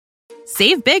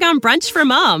Save big on brunch for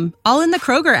mom, all in the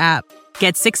Kroger app.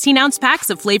 Get 16-ounce packs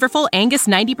of flavorful Angus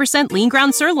 90% lean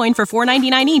ground sirloin for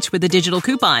 $4.99 each with a digital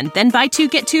coupon. Then buy 2,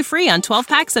 get 2 free on 12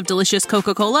 packs of delicious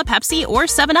Coca-Cola, Pepsi, or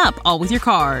 7-Up, all with your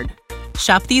card.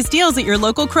 Shop these deals at your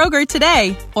local Kroger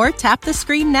today, or tap the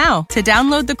screen now to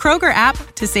download the Kroger app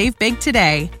to save big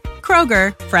today.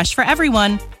 Kroger, fresh for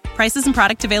everyone. Prices and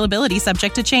product availability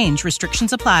subject to change.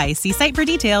 Restrictions apply. See site for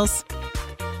details.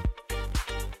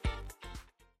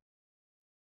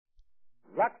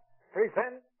 Lux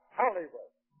presents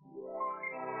Hollywood.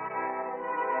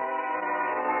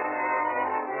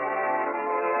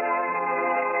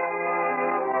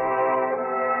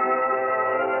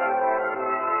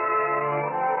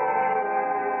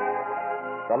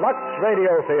 The Lux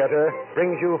Radio Theater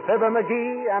brings you Fibber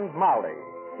McGee and Molly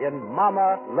in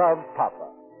Mama Loves Papa.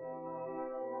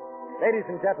 Ladies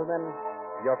and gentlemen,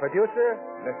 your producer,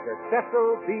 Mr.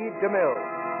 Cecil B.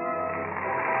 DeMille.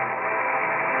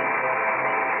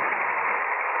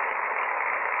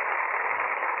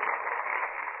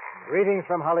 Greetings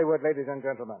from Hollywood, ladies and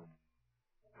gentlemen.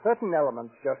 Certain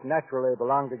elements just naturally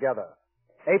belong together.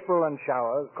 April and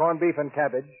showers, corned beef and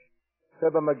cabbage,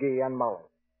 Fibber McGee and Molly.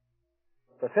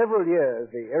 For several years,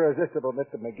 the irresistible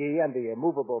Mr. McGee and the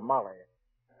immovable Molly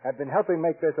have been helping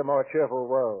make this a more cheerful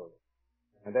world,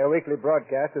 and their weekly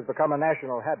broadcast has become a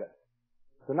national habit.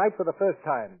 Tonight, for the first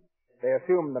time, they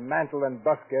assume the mantle and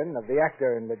buskin of the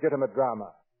actor in legitimate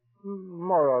drama,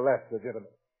 more or less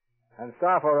legitimate, and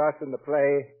star for us in the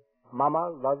play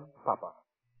Mama Loves Papa.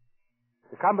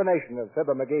 The combination of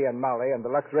Fibber McGee and Molly and the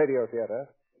Lux Radio Theater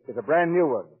is a brand new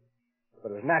one,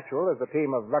 but as natural as the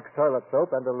team of Lux Toilet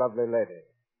Soap and a lovely lady.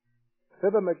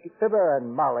 Fibber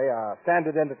and Molly are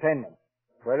standard entertainment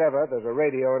wherever there's a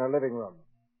radio in a living room.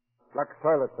 Lux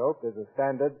Toilet Soap is a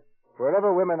standard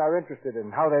wherever women are interested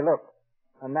in how they look,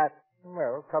 and that,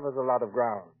 well, covers a lot of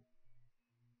ground.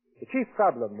 The chief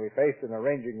problem we faced in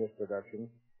arranging this production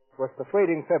was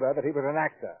persuading Fibber that he was an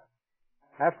actor.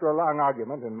 After a long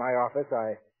argument in my office,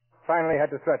 I finally had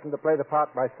to threaten to play the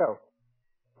part myself.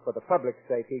 For the public's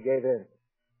sake, he gave in.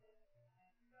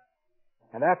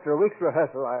 And after a week's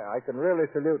rehearsal, I can really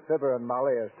salute Fibber and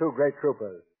Molly as two great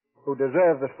troopers who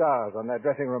deserve the stars on their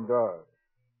dressing room doors.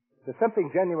 There's something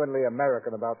genuinely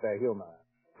American about their humor,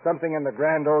 something in the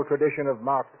grand old tradition of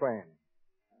Mark Twain,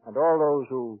 and all those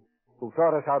who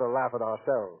taught us how to laugh at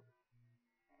ourselves.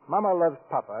 Mama Loves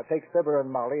Papa takes Fibber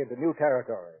and Molly into new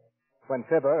territory when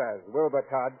Fibber, as Wilbur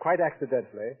Todd, quite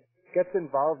accidentally, gets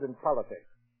involved in politics.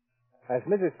 As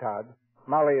Mrs. Todd,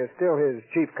 Molly is still his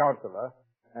chief counselor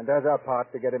and does her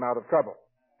part to get him out of trouble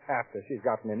after she's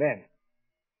gotten him in.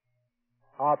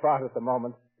 Our part at the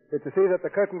moment is to see that the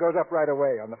curtain goes up right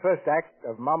away on the first act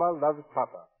of Mama Loves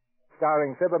Papa,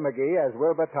 starring Fibber McGee as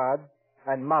Wilbur Todd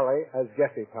and Molly as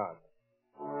Jessie Todd.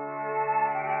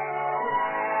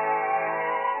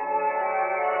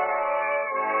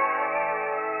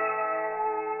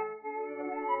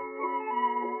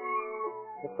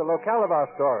 If the locale of our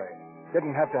story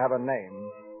didn't have to have a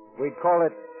name, we'd call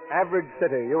it Average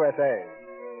City, USA.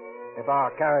 If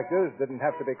our characters didn't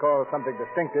have to be called something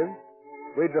distinctive,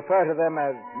 we'd refer to them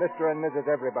as Mr. and Mrs.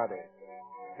 Everybody.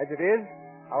 As it is,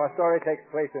 our story takes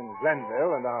place in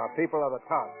Glenville, and our people are the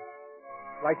Todds.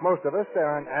 Like most of us,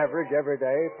 they're an average,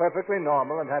 everyday, perfectly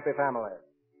normal and happy family.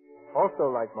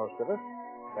 Also, like most of us,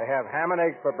 they have ham and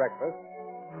eggs for breakfast,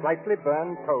 slightly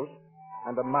burned toast,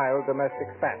 and a mild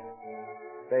domestic spat.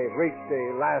 They've reached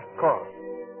the last course,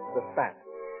 the spat.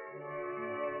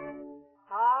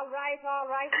 All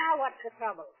right. Now what's the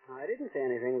trouble? I didn't say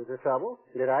anything was the trouble.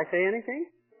 Did I say anything?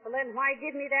 Well, then why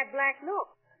give me that black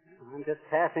look? I'm just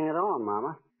passing it on,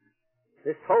 Mama.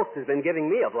 This toast has been giving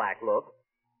me a black look.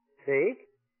 See?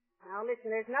 Now,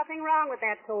 listen, there's nothing wrong with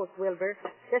that toast, Wilbur.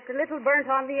 Just a little burnt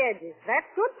on the edges. That's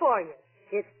good for you.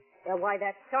 It's, why,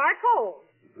 that's charcoal.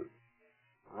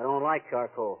 I don't like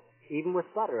charcoal, even with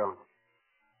butter on it.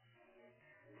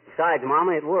 Besides,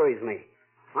 Mama, it worries me.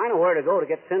 I know where to go to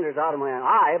get cinders out of my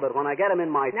eye, but when I get them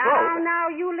in my throat... Now,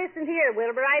 you listen here,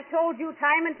 Wilbur. I've told you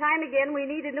time and time again we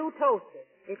need a new toaster.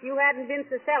 If you hadn't been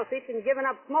so selfish and given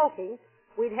up smoking,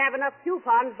 we'd have enough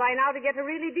coupons by now to get a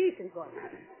really decent one.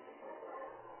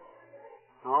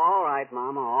 All right,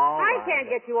 Mama, all right. I can't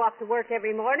get you off to work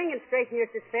every morning and straighten your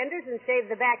suspenders and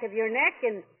shave the back of your neck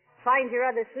and find your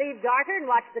other sleeve garter and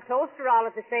watch the toaster all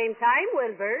at the same time,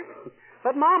 Wilbur.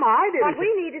 But, Mama, I didn't... What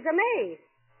we need is a maid.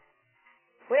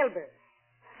 Wilbur,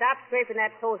 stop scraping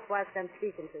that toast whilst I'm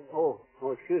speaking to you. Oh,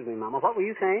 excuse me, Mama. What were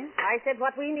you saying? I said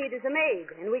what we need is a maid,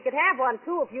 and we could have one,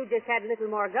 too, if you just had a little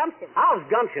more gumption. How's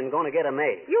gumption going to get a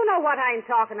maid? You know what I'm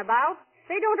talking about.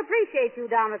 They don't appreciate you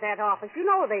down at that office. You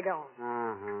know they don't.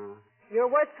 Uh-huh. You're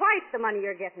worth twice the money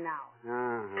you're getting now.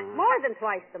 Uh-huh. More than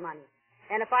twice the money.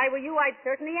 And if I were you, I'd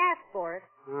certainly ask for it.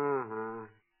 Uh-huh.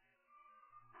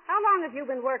 How long have you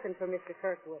been working for Mr.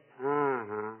 Kirkwood?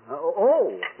 Uh-huh.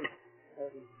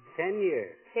 10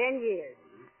 years. 10 years.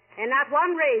 And not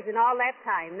one raise in all that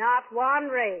time. Not one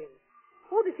raise.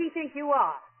 Who does he think you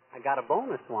are? I got a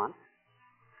bonus once.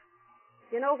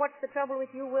 You know what's the trouble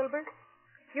with you, Wilbur?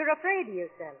 You're afraid of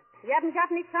yourself. You haven't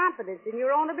got any confidence in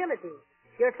your own ability.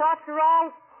 Your thoughts are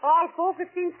all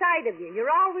focused inside of you. You're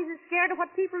always as scared of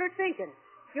what people are thinking.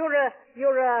 You're a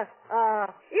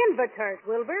invert,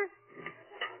 Wilbur.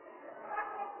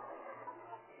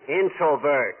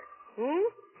 Introvert. Hmm?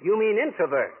 You mean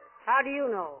introvert? How do you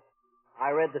know?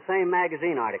 I read the same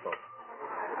magazine article.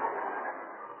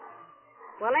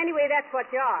 Well, anyway, that's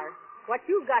what you are. What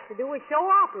you've got to do is show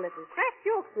off a little. Crack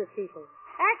jokes with people.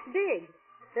 Act big.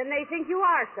 Then they think you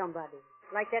are somebody.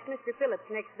 Like that Mr. Phillips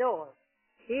next door.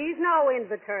 He's no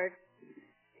invert.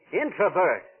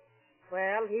 Introvert.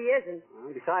 Well, he isn't.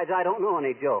 Well, besides, I don't know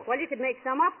any jokes. Well, you could make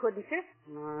some up, couldn't you?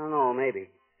 I don't know, maybe.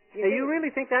 You You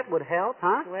really think that would help,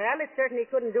 huh? Well, it certainly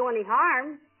couldn't do any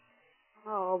harm.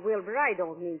 Oh, Wilbur, I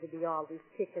don't mean to be always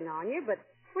picking on you, but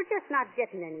we're just not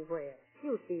getting anywhere.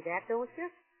 You see that, don't you?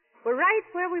 We're right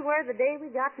where we were the day we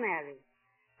got married.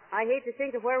 I hate to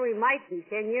think of where we might be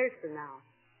 10 years from now.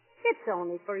 It's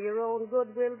only for your own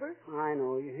good, Wilbur. I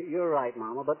know. You're right,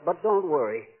 Mama, but don't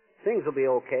worry. Things will be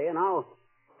okay, and I'll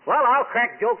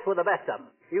crack jokes with the best of them.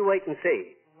 You wait and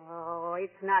see. Oh,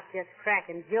 it's not just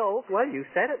cracking jokes. Well, you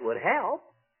said it would help.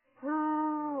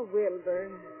 Oh,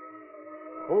 Wilbur.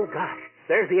 Oh, gosh.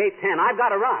 There's the 8:10. I've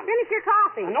got to run. Finish your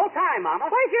coffee. No time, Mama.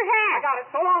 Where's your hat? I got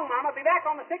it. So long, Mama. Be back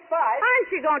on the 6:05.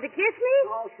 Aren't you going to kiss me?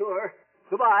 Oh, sure.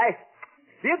 Goodbye.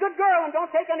 Be a good girl and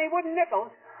don't take any wooden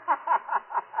nickels.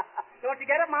 Don't you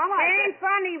get it, Mama? Ain't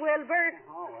funny, Wilbur.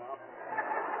 Oh, well.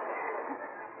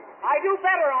 I do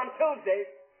better on Tuesdays.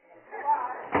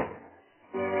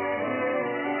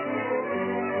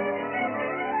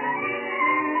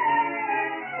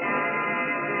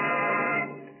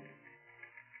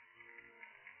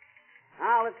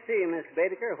 Now, let's see, Miss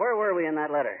Baedeker. Where were we in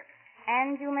that letter?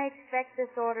 And you may expect this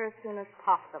order as soon as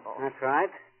possible. That's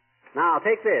right. Now,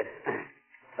 take this.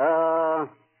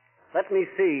 Let me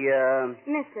see.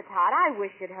 Mr. Todd, I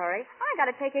wish you'd hurry. I got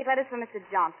to take 8 letters from Mr.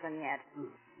 Johnson yet.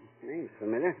 Name's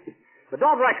familiar. But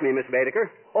don't rush me, Miss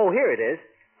Baedeker. Oh, here it is.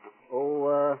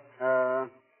 The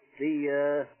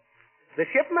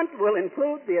shipment will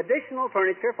include the additional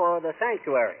furniture for the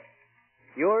sanctuary.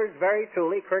 Yours very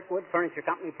truly, Kirkwood Furniture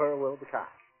Company, per Will Todd.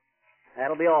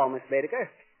 That'll be all, Miss Baedeker.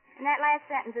 And that last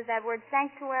sentence is that word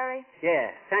sanctuary?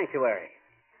 Yeah, sanctuary.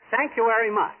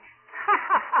 Sanctuary much.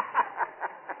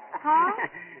 Huh?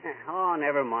 Oh,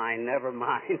 never mind. Hey,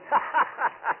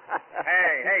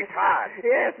 Todd.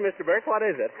 Yes, Mr. Burke, what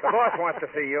is it? The boss wants to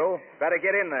see you. Better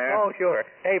get in there. Oh, sure.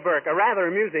 Hey, Burke, a rather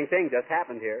amusing thing just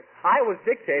happened here. I was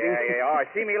dictating... Yeah. All right,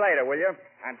 see me later, will you?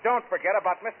 And don't forget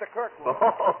about Mr. Kirkwood.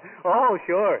 Oh,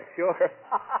 sure.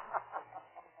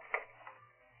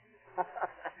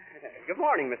 Good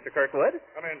morning, Mr. Kirkwood.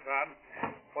 Come in, Todd.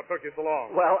 What took you so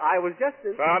long? Well, I was just...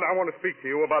 Todd, I want to speak to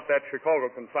you about that Chicago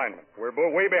consignment. We're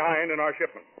way behind in our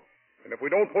shipment. And if we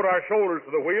don't put our shoulders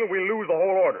to the wheel, we lose the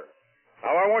whole order.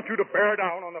 Now, I want you to bear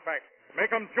down on the factory.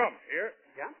 Make them jump, here.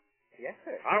 Jump? Yes,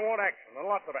 sir. I want action, and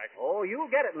lots of action. Oh, you'll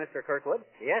get it, Mr. Kirkwood.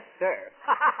 Yes, sir.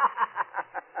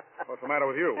 What's the matter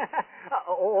with you?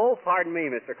 Pardon me,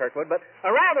 Mr. Kirkwood, but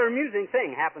a rather amusing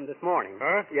thing happened this morning.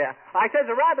 Huh? Yeah. I says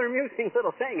a rather amusing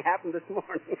little thing happened this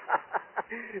morning.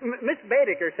 Miss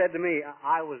Baedeker said to me,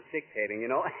 I was dictating,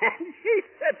 and she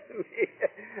said to me,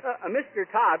 Mr.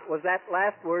 Todd, was that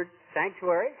last word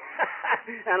sanctuary?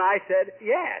 And I said,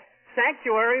 yes,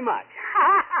 sanctuary much.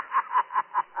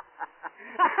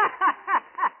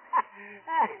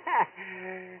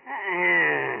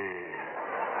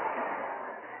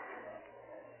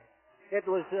 That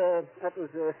was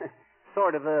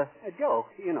sort of a joke,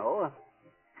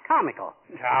 comical.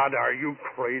 Todd, are you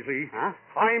crazy? Huh?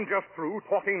 I'm just through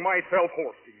talking myself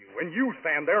hoarse to you, and you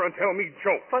stand there and tell me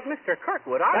jokes. But, Mr.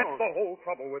 Kirkwood, That's the whole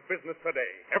trouble with business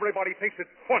today. Everybody thinks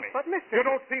it's funny. But, Mr. You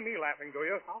don't see me laughing, do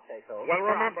you? I'll say so. Well,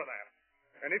 remember that.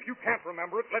 And if you can't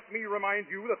remember it, let me remind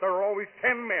you that there are always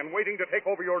 10 men waiting to take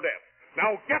over your desk.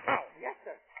 Now, get out! Yes,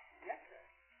 sir.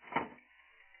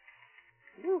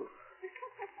 You.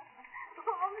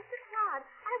 Oh, Mr. Todd,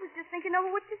 I was just thinking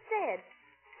over what you said.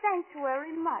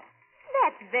 Sanctuary much.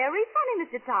 That's very funny,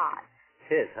 Mr. Todd.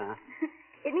 It is, huh?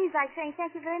 It means like saying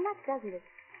thank you very much, doesn't it?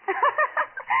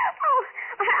 Oh,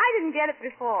 I didn't get it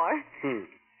before. Oh,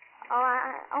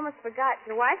 I almost forgot.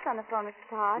 Your wife's on the phone, Mr.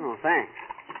 Todd. Oh, thanks.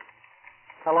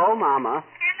 Hello, Mama.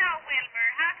 Hello, Wilbur.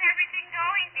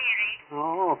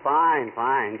 Oh, fine.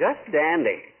 Just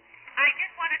dandy. I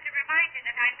just wanted to remind you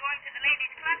that I'm going to the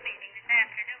ladies' club meeting this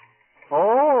afternoon.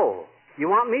 Oh, you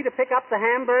want me to pick up the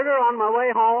hamburger on my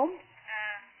way home?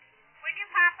 Will you,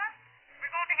 Papa?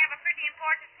 We're going to have a pretty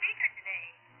important speaker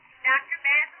today. Dr.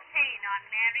 Basil Payne on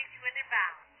marriage with her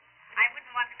bound. I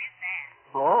wouldn't want to miss that.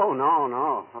 Oh,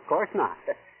 no. Of course not.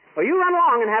 Well, you run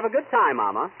along and have a good time,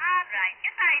 Mama. All right.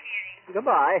 Goodbye, dearie.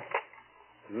 Goodbye.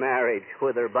 Marriage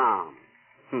whither bound.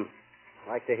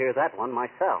 Like to hear that one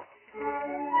myself.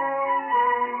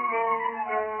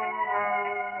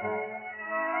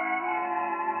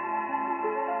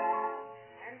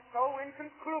 And so, in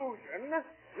conclusion,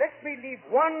 let me leave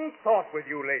one thought with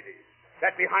you, ladies.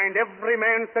 That behind every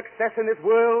man's success in this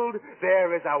world,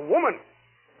 there is a woman.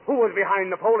 Who was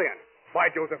behind Napoleon? Why,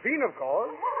 Josephine, of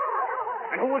course.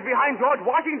 And who was behind George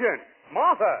Washington?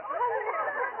 Martha.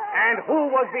 And who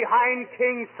was behind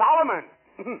King Solomon?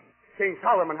 King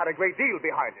Solomon had a great deal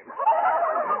behind him.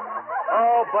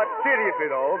 Oh, but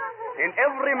seriously, though, in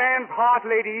every man's heart,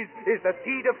 ladies, is the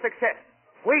seed of success.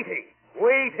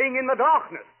 Waiting in the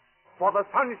darkness for the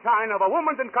sunshine of a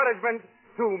woman's encouragement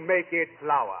to make it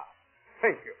flower.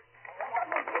 Thank you.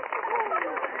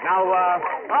 Now,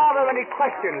 are there any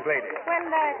questions, ladies? Well,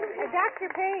 Dr.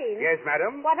 Payne. Yes,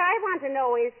 madam? What I want to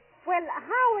know is, well,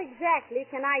 how exactly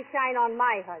can I shine on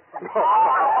my husband?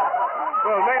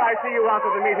 Well, may I see you out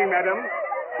of the meeting, madam?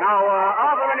 Now,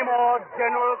 are there any more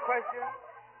general questions?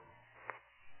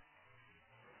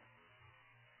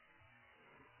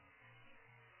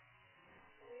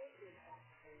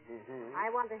 I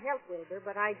want to help Wilbur,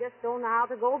 but I just don't know how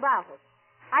to go about it.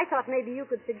 I thought maybe you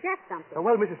could suggest something.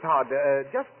 Well, Mrs. Todd,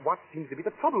 just what seems to be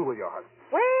the trouble with your husband?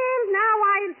 Well, now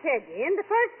I'll tell you. In the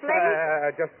first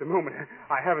place... Just a moment.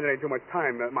 I haven't any too much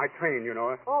time. My train, you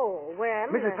know. Oh, well...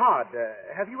 Mrs. Todd,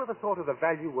 have you ever thought of the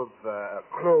value of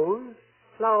clothes?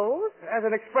 Clothes? As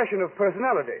an expression of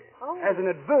personality. Oh. As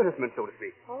an advertisement, so to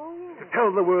speak. Oh, yes. To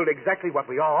tell the world exactly what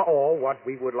we are or what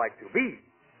we would like to be.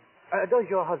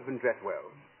 Does your husband dress well?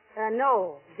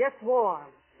 No, just warm.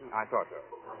 I thought so.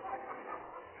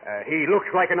 He looks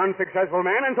like an unsuccessful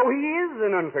man, and so he is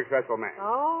an unsuccessful man.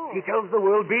 Oh. He tells the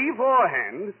world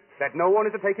beforehand that no one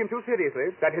is to take him too seriously,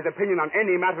 that his opinion on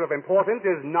any matter of importance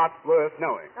is not worth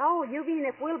knowing. Oh, you mean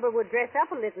if Wilbur would dress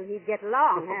up a little, he'd get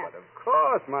along, huh? But of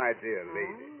course, my dear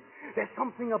lady. There's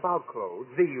something about clothes,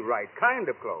 the right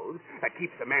kind of clothes, that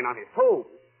keeps the man on his toes.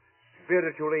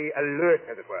 Spiritually alert,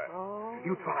 as it were. Oh.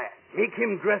 You try it. Make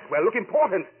him dress well, look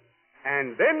important,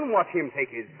 and then watch him take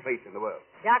his place in the world.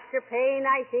 Dr. Payne,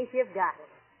 I think you've got it.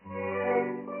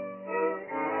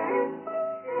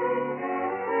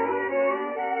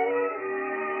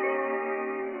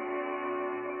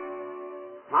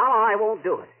 Mama, I won't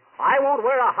do it. I won't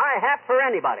wear a high hat for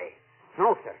anybody.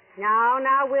 No, sir. Now,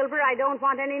 Wilbur, I don't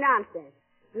want any nonsense.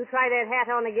 You try that hat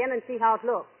on again and see how it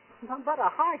looks. But a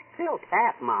high silk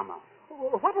hat, Mama.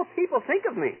 What will people think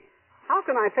of me? How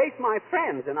can I face my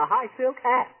friends in a high silk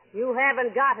hat? You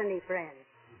haven't got any friends.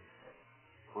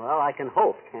 Well, I can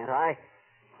hope, can't I?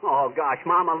 Oh, gosh,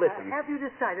 Mama, listen. Have you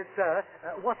decided, sir,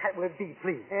 what hat will it be,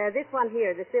 please? This one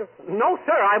here, the silk one. No,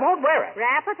 sir, I won't wear it.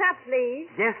 Wrap it up, please.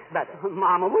 Yes, madam.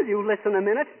 Mama, will you listen a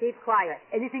minute? Keep quiet.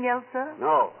 Anything else, sir?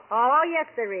 No. Oh, yes,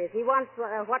 there is. He wants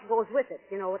what goes with it,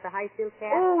 you know, with the high silk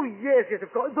hat. Oh, yes,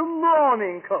 of course. The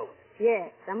morning coat.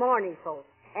 Yes, the morning coat.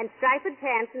 And striped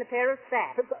pants and a pair of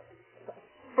spats.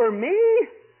 For me?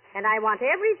 And I want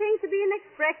everything to be an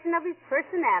expression of his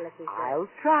personality, sir.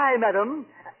 I'll try, madam.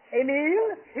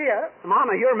 Emile, here.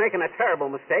 Mama, you're making a terrible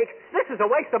mistake. This is a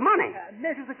waste of money.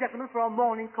 Mrs. the gentleman for a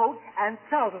morning coat and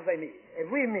trousers, Emile.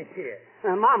 We meet here.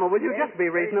 Mama, will you just be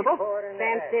reasonable?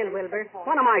 Stand still, Wilbur.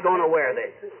 When am I going to wear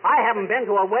this? I haven't been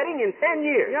to a wedding in 10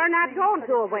 years. You're not going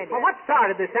to a wedding. Well, what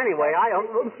started this anyway?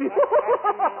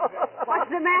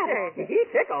 What's the matter? He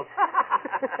tickles.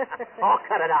 Oh,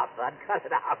 cut it out, bud. Cut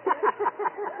it out.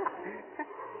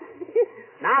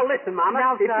 Now, listen, Mama.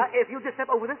 Now, sir, if you just step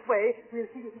over this way, we'll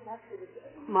see you.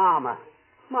 Mama,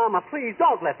 please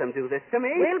don't let them do this to me.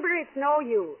 Wilbur, it's no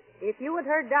use. If you had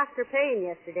heard Dr. Payne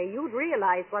yesterday, you'd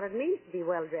realize what it means to be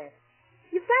well-dressed.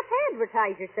 You've got to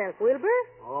advertise yourself, Wilbur.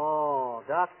 Oh,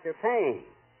 Dr. Payne.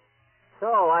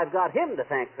 So I've got him to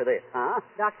thank for this, huh?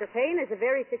 Dr. Payne is a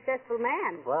very successful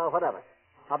man. Well, what of it?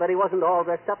 I'll bet he wasn't all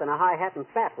dressed up in a high hat and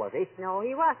spat, was he? No,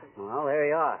 he wasn't. Well, there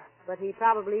you are. But he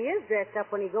probably is dressed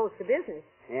up when he goes to business.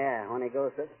 Yeah, when he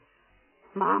goes to...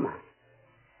 Mama,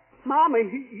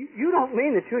 you don't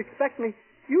mean that you expect me...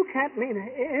 You can't mean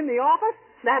in the office?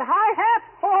 That high hat?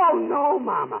 Oh, no,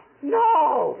 Mama.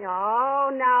 No!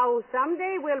 Oh, now,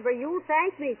 someday, Wilbur, you'll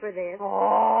thank me for this.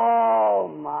 Oh,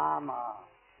 Mama.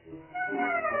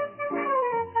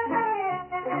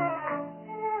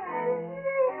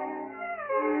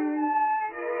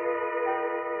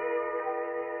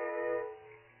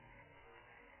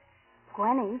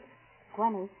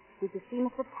 Did you see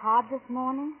Mr. Todd this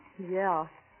morning? Yeah.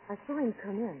 I saw him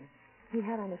come in. He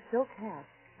had on a silk hat.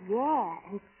 Yeah,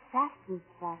 and fat and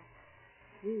stuff.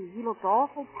 Gee, he looked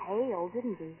awful pale,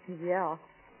 didn't he? Yeah.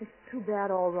 It's too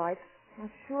bad, all right. I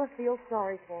sure feel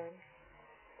sorry for him.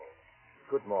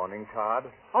 Good morning, Todd.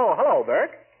 Oh, hello,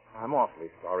 Bert. I'm awfully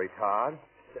sorry, Todd.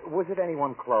 Was it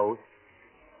anyone close?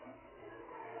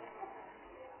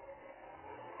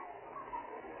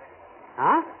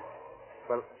 Huh?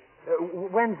 Well,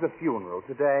 when's the funeral?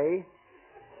 Today?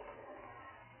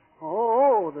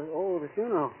 The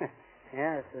funeral.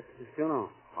 Yes, the funeral.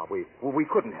 Oh, we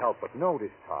couldn't help but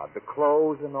notice, Todd. The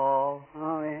clothes and all.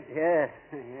 Oh, yes.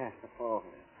 Oh.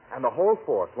 And the whole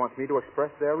force wants me to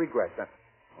express their regret.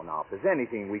 Now, if there's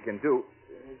anything we can do,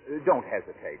 don't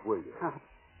hesitate, will you?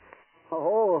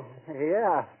 Oh,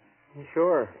 yeah.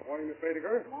 Sure. Morning, Miss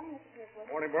Baedeker.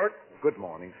 Morning, Bert. Good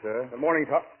morning, sir. Good morning,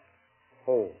 Todd.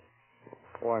 Oh,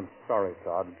 I'm sorry,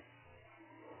 Todd.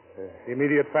 The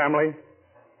immediate family?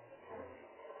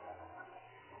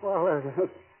 Well,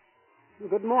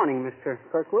 good morning, Mr.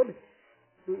 Kirkwood.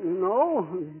 No,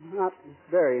 not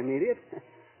very immediate.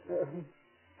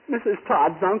 Mrs.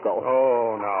 Todd's uncle.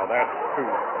 Oh, now, that's too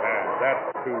bad.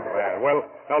 That's too bad. Well,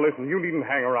 now listen, you needn't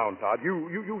hang around, Todd.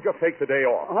 You just take the day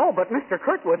off. Oh, but Mr.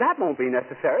 Kirkwood, that won't be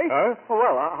necessary. Huh?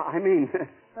 Well, I mean,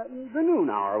 the noon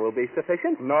hour will be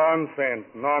sufficient. Nonsense.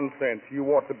 You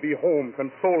ought to be home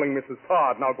consoling Mrs.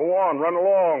 Todd. Now, go on, run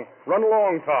along. Run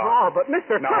along, Todd. Oh, but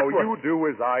Mr. Now, Kirkwood... you do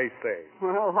as I say.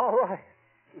 Well, all right.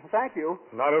 Thank you.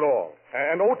 Not at all.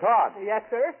 And, Todd. Yes,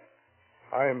 sir?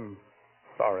 I'm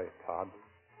sorry, Todd.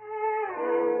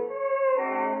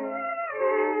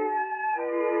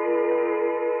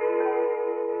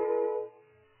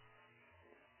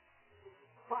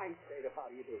 Fine, State,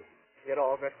 how do you do? Get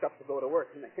all dressed up to go to work,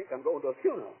 and they think I'm going to a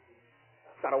funeral.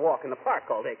 Got to walk in the park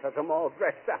all day because I'm all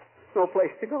dressed up. No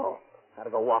place to go. Got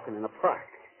to go walking in the park.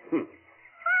 Mama,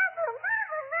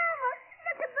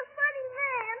 look at the funny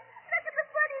man. Look at the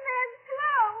funny man's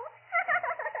clothes.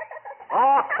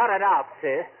 Oh, cut it out,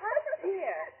 sis.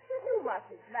 Here, you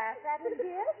mustn't laugh at him,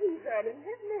 dear. He's earning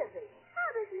his living. How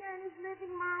does he earn his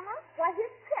living, Mama? Why,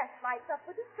 his chest lights up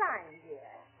with a sign,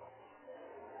 dear.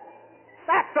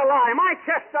 That's a lie. My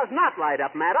chest does not light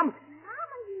up, madam.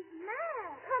 Mama, he's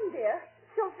mad. Come, dear.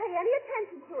 Don't pay any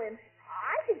attention to him.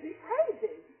 I think he's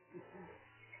crazy.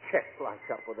 Chest lights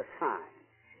up with a sign.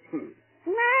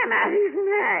 Now, he's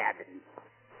mad.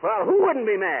 Well, who wouldn't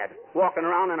be mad? Walking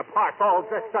around in a park all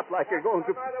dressed up like you're going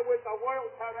to... What's the matter with the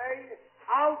world today?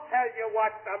 I'll tell you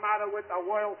what's the matter with the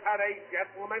world today,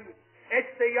 gentlemen. It's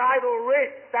the idle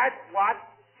rich, that's what.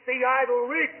 The idle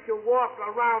rich who walk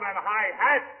around in high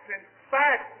hats and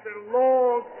spats and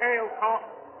long-tailed coats.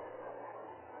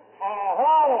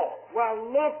 Oh, well,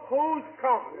 look who's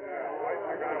coming.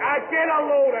 Now, get a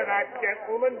load of that,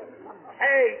 gentlemen.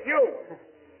 Hey, you.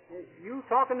 You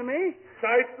talking to me?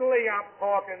 Certainly I'm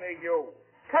talking to you.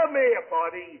 Come here,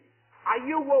 buddy. Are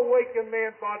you a working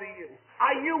man, buddy?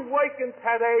 Are you working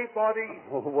today, buddy?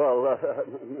 Oh, well,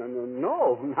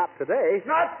 no, not today.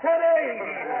 Not today,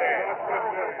 he said.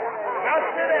 Not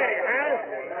today, huh?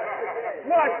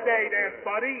 What day then,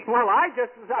 buddy? Well, I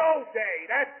just... No day,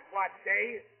 that's what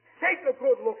day. Take a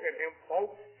good look at him,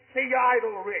 folks. The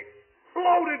idle rich.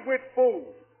 Bloated with food.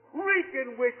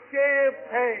 Reeking with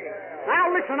champagne. Now,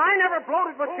 listen, I never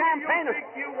bloated with champagne. Who do you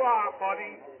think you are,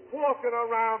 buddy? Walking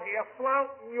around here,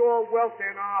 flaunting your wealth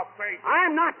in our face.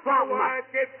 I'm not flaunting. Go on,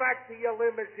 get back to your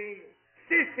limousine.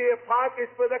 This here park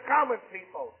is for the common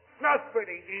people, not for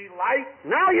the elite.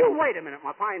 Now, you wait a minute,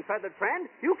 my fine feathered friend.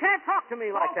 You can't talk to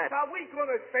me like that. Are we going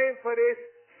to stand for this?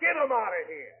 Get him out of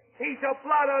here. He's a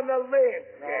blot on the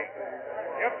landscape.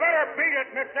 You better beat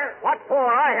it, mister. What for?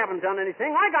 I haven't done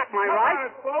anything. I got my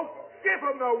rights. Come on, folks. Give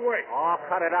him the way. Oh,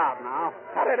 cut it out now.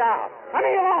 Cut it out. Let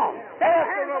me alone.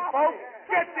 After him, folks.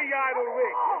 Get the idle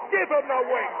rig. Give him the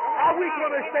way. Are we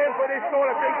going to stand for this sort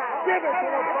of thing? Give it to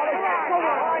him, buddy. Come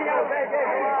on.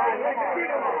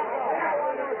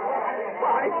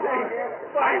 Fine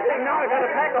thing. Now I got a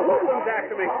pack of hoodlums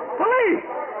after me. Police!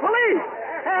 Police!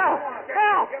 Help!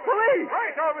 Help! Police!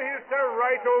 Right over here, sir.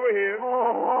 Right over here.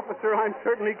 Oh, officer, I'm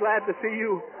certainly glad to see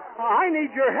you. I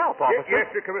need your help, officer. Yes,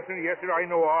 sir, Commissioner. Yes, sir. I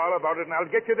know all about it, and I'll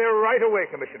get you there right away,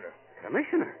 Commissioner.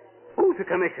 Commissioner? Who's the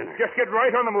commissioner? Just get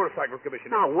right on the motorcycle,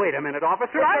 Commissioner. Now, wait a minute,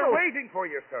 officer. They're waiting for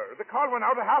you, sir. The call went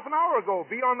out a half an hour ago.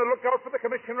 Be on the lookout for the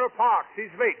Commissioner of Parks.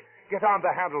 He's late. Get on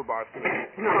the handlebars.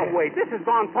 Now, wait. This has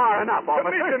gone far enough, officer.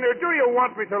 Commissioner, do you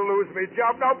want me to lose my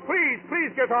job? Now, please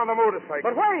get on the motorcycle.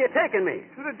 But where are you taking me?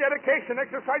 To the dedication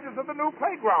exercises of the new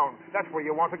playground. That's where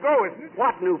you want to go, isn't it?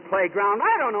 What new playground?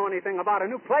 I don't know anything about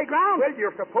a new playground. Well,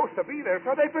 you're supposed to be there,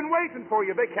 so they've been waiting for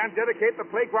you. They can't dedicate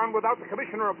the playground without the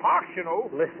Commissioner of Parks, you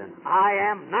know. Listen, I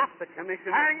am not the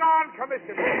commissioner. Hang on,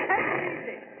 Commissioner.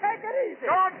 Take it easy.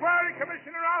 Don't worry,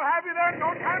 Commissioner. I'll have you there in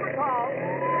no time at all.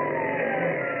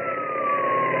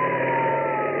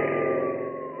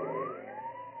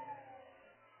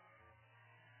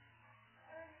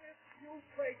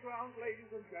 Playground, ladies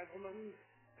and gentlemen,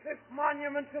 this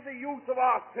monument to the youth of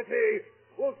our city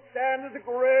will stand as a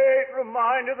great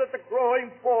reminder that the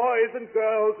growing boys and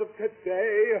girls of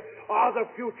today are the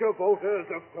future voters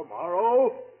of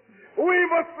tomorrow. We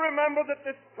must remember that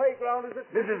this playground is a...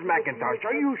 Mrs. McIntosh,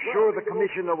 are you sure the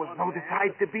commissioner was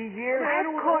notified to be here?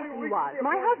 Of course he was.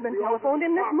 My husband telephoned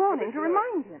in this morning to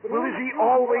remind him. Well, is he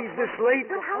always this late?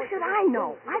 Well, how should I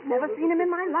know? I've never seen him in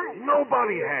my life.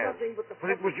 Nobody has. But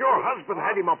it was your husband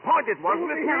had him appointed, wasn't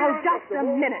it? Now, just a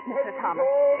minute, Mr. Thomas.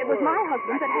 It was my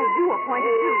husband that had you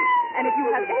appointed, too. And if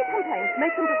you have any complaints,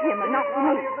 make them to him and not to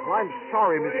me. Well, I'm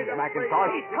sorry, Mrs.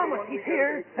 McIntosh. Thomas, he's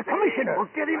here. The commissioner.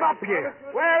 Well, get him up here.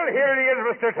 Well, here he is,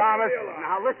 Mr. Thomas.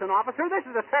 Now, listen, officer, this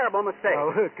is a terrible mistake.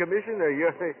 Oh, Commissioner,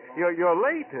 you're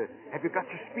late. Have you got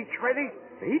your speech ready?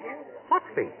 Speech? What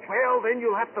speech? Well, then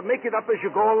you'll have to make it up as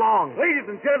you go along. Ladies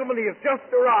and gentlemen, he has just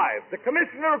arrived. The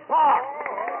Commissioner of Parks.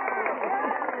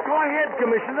 Go ahead,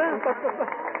 Commissioner.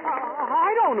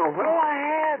 I don't know. Go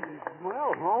ahead.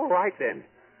 Well, all right then.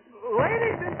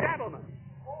 Ladies and gentlemen.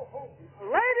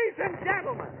 Ladies and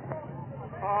gentlemen.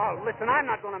 Oh, listen, I'm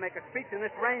not going to make a speech in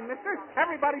this rain, mister.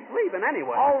 Everybody's leaving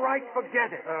anyway. All right, forget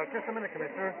it. Just a minute,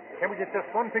 Commissioner. Can we get just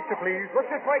one picture, please? Look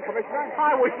this way, Commissioner.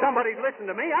 I wish somebody'd listen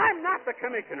to me. I'm not the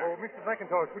commissioner. Oh, Mrs.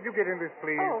 McIntosh, would you get in this,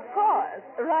 please? Oh, of course.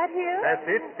 Right here? That's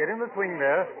it. Get in the swing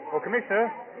there. Oh, Commissioner,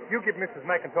 you give Mrs.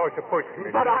 McIntosh a push, please.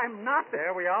 But I'm not the...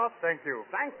 There we are. Thank you.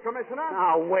 Thanks, Commissioner.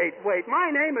 Now, wait. My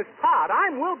name is Todd.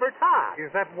 I'm Wilbur Todd. Is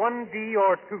that one D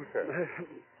or two, sir?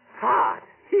 Todd.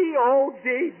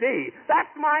 T-O-D-D.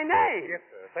 That's my name. Yes,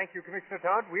 sir. Thank you, Commissioner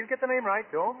Todd. We'll get the name right.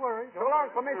 Don't worry. So long,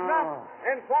 Commissioner.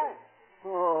 Inside.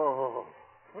 Oh.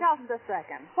 Just a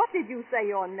second. What did you say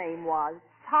your name was?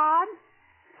 Todd?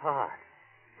 Todd.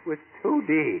 With two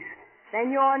D's.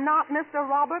 Then you're not Mr.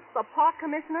 Roberts, the park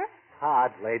commissioner?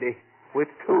 Todd, lady. With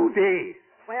two D's.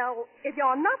 Well, if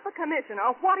you're not the commissioner,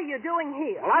 what are you doing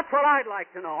here? Well, that's what I'd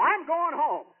like to know. I'm going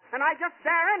home. And I just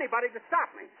dare anybody to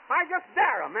stop me. I just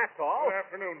dare them, that's all. Good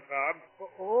afternoon, Todd.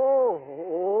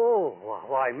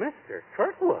 Why, Mr.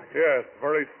 Kirkwood. Yes,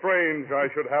 very strange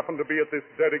I should happen to be at this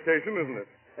dedication, isn't it?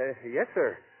 Yes,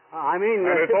 sir. I mean...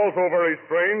 And it's also very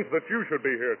strange that you should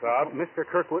be here, Todd. Mr.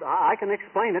 Kirkwood, I can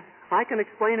explain it. I can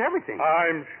explain everything.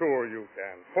 I'm sure you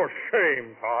can. For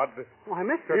shame, Todd. Why,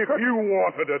 Mr. If you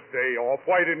wanted a day off,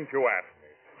 why didn't you ask me?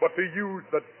 But to use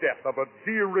the death of a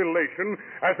dear relation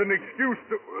as an excuse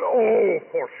to... Oh,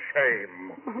 for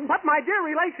shame. But my dear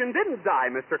relation didn't die,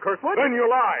 Mr. Kirkwood. Then you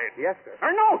lied. Yes, sir.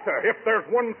 No, sir. If there's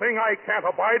one thing I can't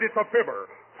abide, it's a fibber.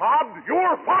 Todd,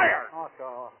 you're fired. Oh,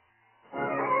 sir.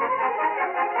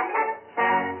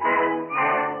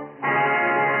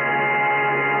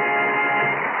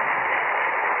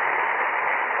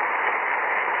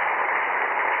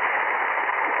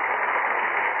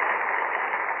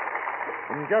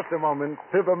 In just a moment,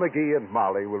 Fibber McGee and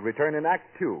Molly will return in Act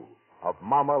 2 of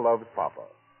Mama Loves Papa.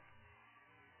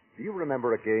 Do you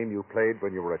remember a game you played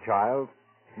when you were a child?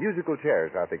 Musical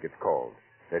chairs, I think it's called.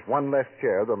 There's one less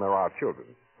chair than there are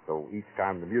children. So each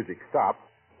time the music stops,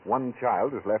 one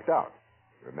child is left out.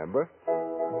 Remember? Go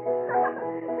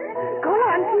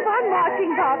on, keep on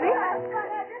marching, Bobby.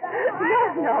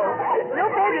 No. No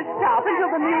better stop until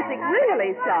the music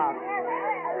really stops.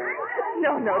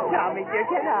 No, Tommy, dear,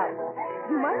 get up.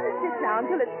 You mustn't sit down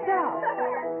till it stops.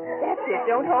 That's it,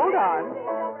 don't hold on.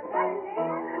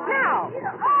 Now.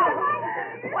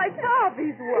 Why,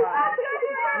 Bobby's what?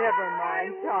 Never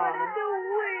mind, Tommy.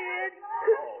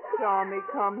 Tommy,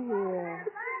 come here.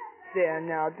 There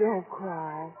now, don't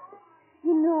cry.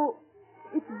 You know,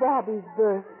 it's Bobby's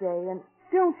birthday, and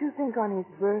don't you think on his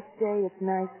birthday it's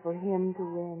nice for him to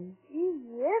win?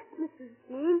 Yes, Mrs.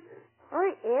 Dean.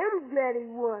 I am glad he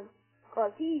won,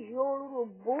 'cause he's your little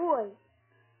boy.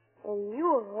 And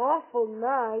you're awful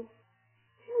nice.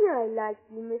 Gee, I like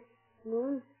you, Miss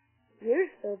Dean. You're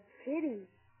so pretty.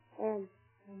 And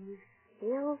you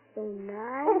smell so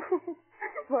nice.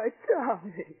 Why,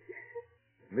 Tommy.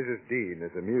 Mrs. Dean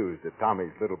is amused at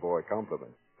Tommy's little boy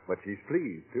compliment, but she's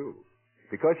pleased, too,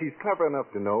 because she's clever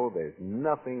enough to know there's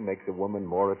nothing makes a woman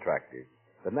more attractive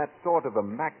than that sort of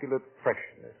immaculate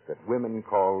freshness that women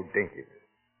call daintiness.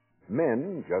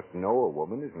 Men just know a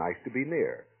woman is nice to be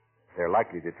near. They're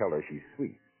likely to tell her she's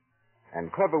sweet.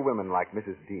 And clever women like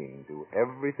Mrs. Dean do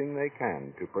everything they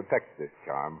can to protect this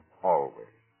charm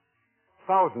always.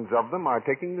 Thousands of them are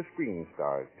taking the Screen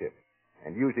Stars tip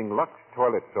and using Lux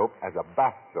toilet soap as a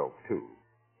bath soap, too.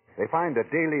 They find a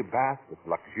daily bath with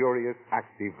luxurious,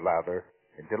 active lather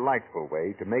a delightful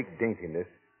way to make daintiness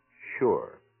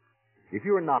sure. If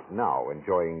you're not now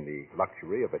enjoying the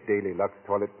luxury of a daily Lux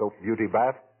toilet soap beauty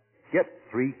bath, get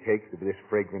 3 cakes of this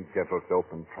fragrant, gentle soap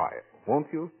and try it, won't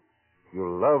you?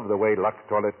 You'll love the way Lux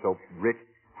toilet soap's rich,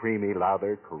 creamy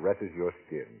lather caresses your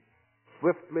skin,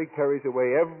 swiftly carries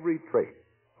away every trace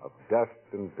of dust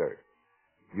and dirt.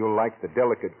 You'll like the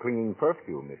delicate, clinging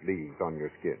perfume it leaves on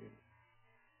your skin.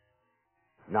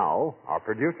 Now, our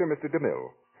producer, Mr.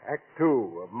 DeMille. Act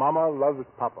 2 of Mama Loves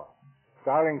Papa,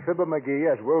 starring Fibber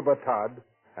McGee as Wilbur Todd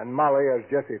and Molly as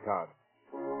Jessie Todd.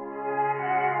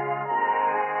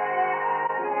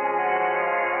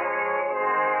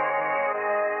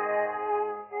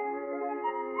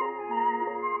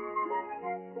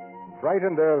 Bright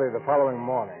and early the following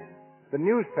morning, the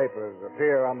newspapers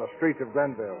appear on the streets of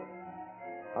Glenville.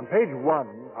 On page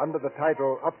 1, under the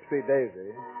title Upsy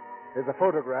Daisy, is a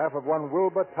photograph of one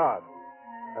Wilbur Todd,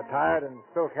 attired in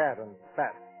silk hat and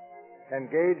spats,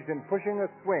 engaged in pushing a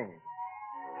swing.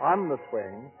 On the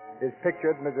swing is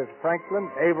pictured Mrs. Franklin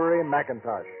Avery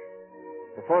McIntosh.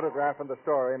 The photograph and the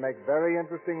story make very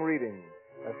interesting reading,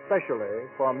 especially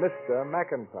for Mr.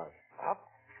 McIntosh.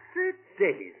 Upsy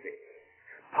Daisy.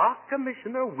 Park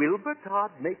Commissioner Wilbur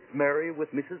Todd makes merry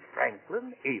with Mrs.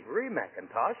 Franklin Avery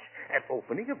McIntosh at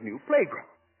opening of new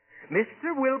playground.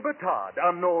 Mr. Wilbur Todd,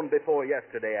 unknown before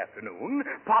yesterday afternoon,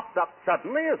 popped up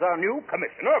suddenly as our new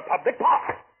Commissioner of Public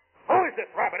Parks. Who is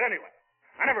this rabbit, anyway?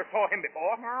 I never saw him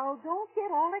before. Now, don't get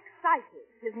all excited.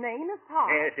 His name is Todd.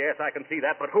 Yes, I can see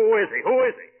that, but who is he?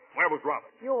 Where was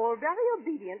Roberts? Your very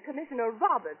obedient Commissioner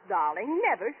Roberts, darling,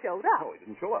 never showed up. Oh, he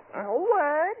didn't show up, huh? No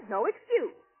word, no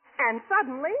excuse. And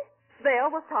suddenly, there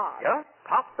was Todd. Yeah?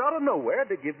 Popped out of nowhere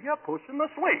to give you a push in the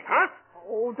swing, huh?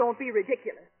 Oh, don't be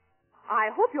ridiculous.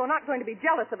 I hope you're not going to be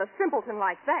jealous of a simpleton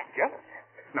like that. Jealous?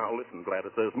 Now, listen,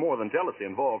 Gladys, there's more than jealousy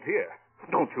involved here.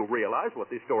 Don't you realize what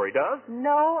this story does?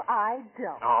 No, I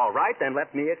don't. All right, then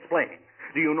let me explain.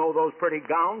 Do you know those pretty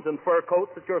gowns and fur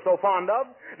coats that you're so fond of?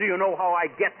 Do you know how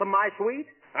I get them, my sweet?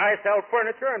 I sell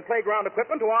furniture and playground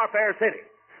equipment to our fair city.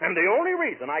 And the only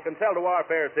reason I can sell to our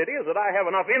fair city is that I have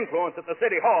enough influence at the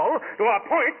city hall to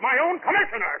appoint my own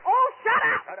commissioner. Oh, shut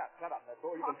up! Shut up. That's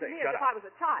all you can say. Me Shut as if up. I was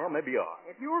a child. Well, maybe you are.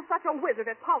 If you're such a wizard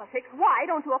at politics, why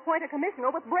don't you appoint a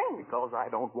commissioner with brains? Because I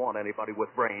don't want anybody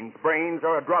with brains. Brains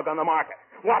are a drug on the market.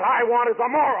 What I want is a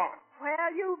moron.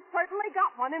 Well, you've certainly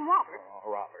got one in Roberts. Oh,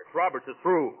 Roberts. Roberts is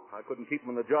through. I couldn't keep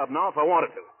him in the job now if I wanted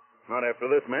to. Not after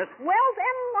this mess. Well,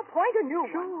 then, appoint a new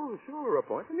one. Sure,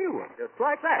 appoint a new one. Just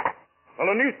like that. Well,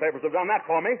 the newspapers have done that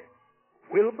for me.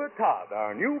 Wilbur Todd,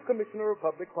 our new Commissioner of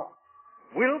Public Parks.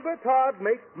 Wilbur Todd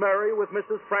makes merry with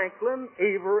Mrs. Franklin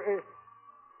Avery.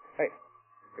 Hey,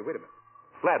 wait a minute.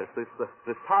 Gladys, this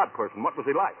Todd person, what was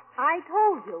he like? I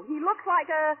told you, he looks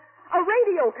like a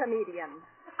radio comedian.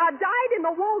 A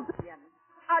dyed-in-the-wool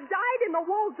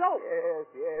dope.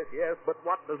 Yes, but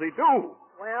what does he do?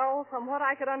 Well, from what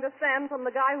I could understand from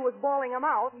the guy who was bawling him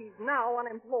out, he's now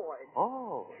unemployed.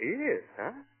 Oh, he is,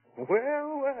 huh?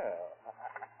 Well.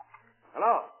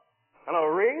 Hello,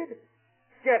 Reed?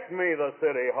 Get me the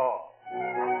city hall.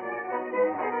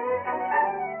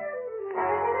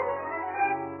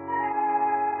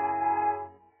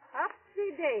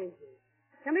 Upsy Daisy.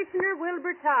 Commissioner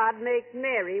Wilbur Todd makes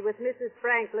merry with Mrs.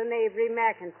 Franklin Avery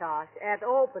McIntosh at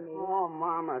opening. Oh,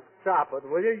 Mama, stop it,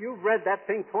 will you? You've read that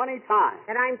thing 20 times.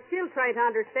 And I'm still trying to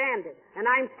understand it. And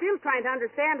I'm still trying to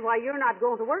understand why you're not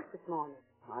going to work this morning.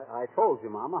 I told you,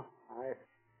 Mama.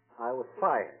 I was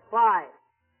fired. Why?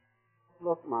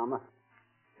 Look, Mama,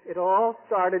 it all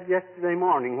started yesterday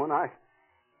morning when I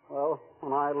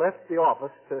left the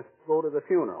office to go to the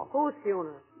funeral. Whose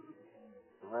funeral?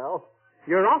 Well,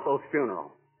 your uncle's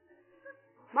funeral.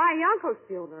 My uncle's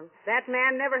funeral? That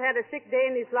man never had a sick day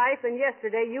in his life, and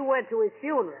yesterday you went to his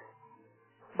funeral.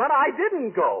 But I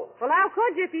didn't go. Well, how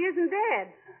could you if he isn't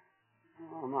dead?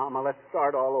 Oh, Mama, let's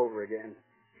start all over again.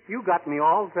 You got me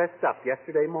all dressed up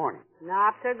yesterday morning.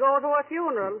 Not to go to a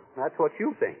funeral. That's what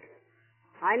you think.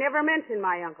 I never mentioned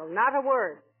my uncle, not a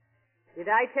word. Did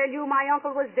I tell you my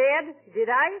uncle was dead? Did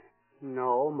I?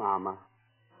 No, Mama.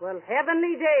 Well,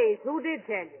 heavenly days, who did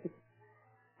tell you?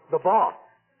 The boss.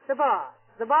 The boss.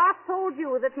 The boss told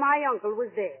you that my uncle was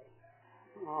dead.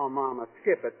 Oh, Mama,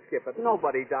 skip it.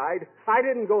 Nobody died. I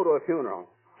didn't go to a funeral.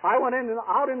 I went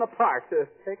out in the park to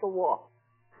take a walk.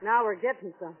 Now we're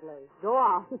getting someplace. Go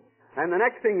on. And the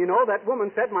next thing you know, that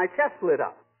woman said my chest lit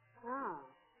up. Ah.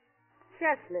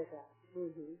 Chest lit up.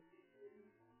 Mm-hmm.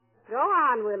 Go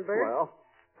on, Wilbur. Well,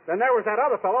 then there was that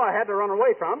other fellow I had to run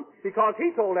away from because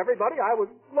he told everybody I was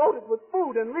loaded with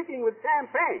food and reeking with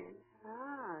champagne.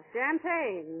 Ah,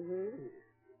 champagne.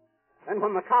 Mm-hmm. And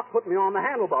when the cop put me on the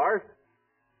handlebars,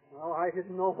 well, I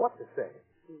didn't know what to say.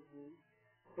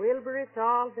 Mm-hmm. Wilbur, it's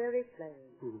all very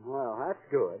plain. Well, that's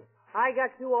good. I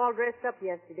got you all dressed up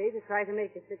yesterday to try to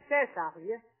make a success out of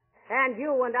you, and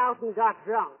you went out and got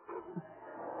drunk.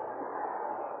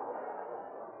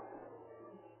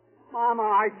 Mama,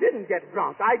 I didn't get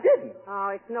drunk. I didn't.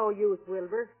 Oh, it's no use,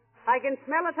 Wilbur. I can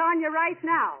smell it on you right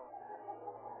now.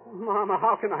 Mama,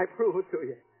 how can I prove it to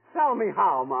you? Tell me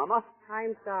how, Mama.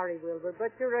 I'm sorry, Wilbur,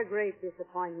 but you're a great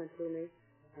disappointment to me.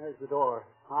 There's the door.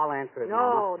 I'll answer it, No,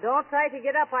 Mama. don't try to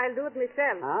get up. I'll do it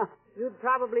myself. Huh? You'd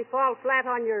probably fall flat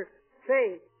on your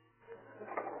face.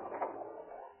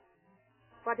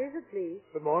 What is it, please?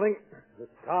 Good morning. Mr.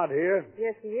 Todd here.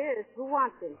 Yes, he is. Who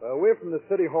wants him? We're from the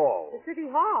City Hall. The City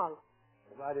Hall.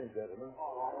 Right in, gentlemen.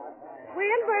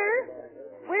 Wilbur!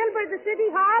 Wilbur, the City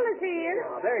Hall is here.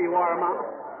 Oh, there you are, Mama.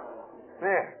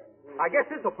 There. I guess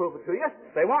this will prove it to you.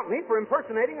 They want me for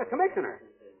impersonating a commissioner.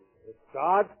 Mr.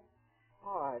 Todd?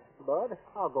 All right, Bud.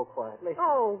 I'll go quietly.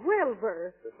 Oh,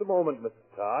 Wilbur. Just a moment,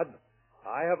 Mr. Todd.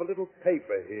 I have a little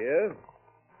paper here.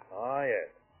 Ah, yes.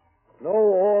 Know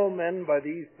all men by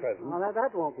these presents. Oh,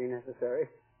 that won't be necessary.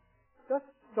 Just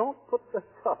don't put the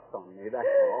cuffs on me, that's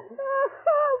all.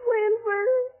 Wilbur.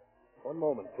 One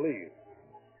moment, please.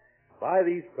 By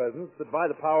these presents, that by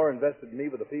the power invested in me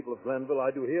with the people of Glenville,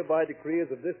 I do hereby decree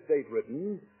as of this date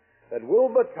written, that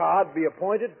Wilbur Todd be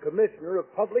appointed Commissioner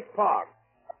of Public Parks.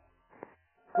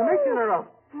 Commissioner of...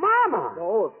 Mama!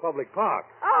 No, of Public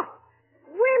Parks. Oh,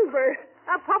 Wilbur,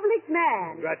 a public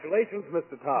man. Congratulations,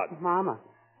 Mr. Todd. Mama,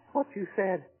 what you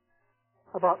said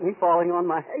about me falling on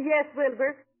my... Yes,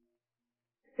 Wilbur.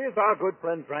 Here's our good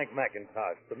friend Frank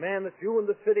McIntosh, the man that you and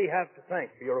the city have to thank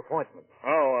for your appointment.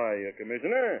 How are you,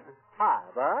 Commissioner? Hi,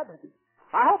 Bud.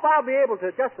 I hope I'll be able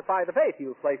to justify the faith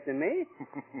you've placed in me.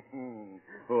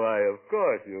 Why, of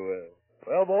course you will.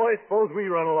 Well, boys, suppose we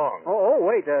run along. Oh,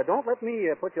 wait. Don't let me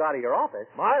put you out of your office.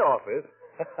 My office?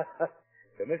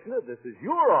 Commissioner, this is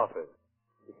your office.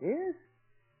 It is?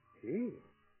 Gee.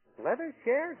 Leather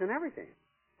chairs and everything.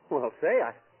 Well,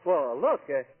 look,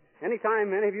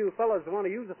 anytime any of you fellas want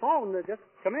to use a phone, just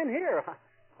come in here.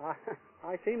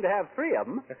 I seem to have 3 of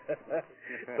them.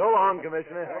 So long,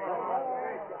 Commissioner.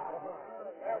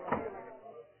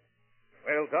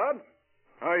 Well, Todd,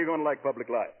 how are you going to like public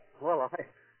life? Well,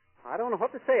 I don't know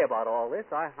what to say about all this.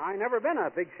 I never been a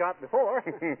big shot before.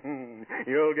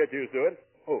 You'll get used to it.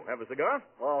 Oh, have a cigar?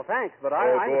 Well, thanks, but go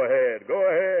ahead.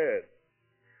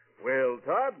 Well,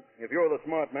 Todd, if you're the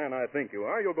smart man I think you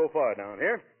are, you'll go far down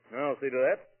here. I'll see to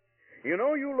that. You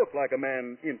know, you look like a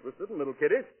man interested in little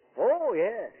kiddies. Oh,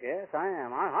 yes, I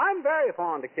am. I'm very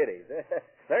fond of kitties.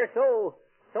 They're so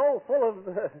full of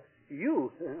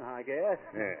youth, I guess.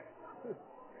 Yeah.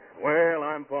 Well,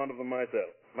 I'm fond of them myself.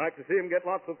 Like to see them get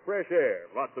lots of fresh air,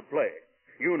 lots of play.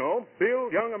 You know,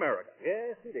 build young America.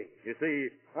 Yes, indeed. You see,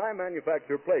 I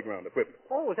manufacture playground equipment.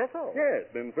 Oh, is that so?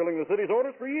 Yes, been filling the city's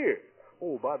orders for years.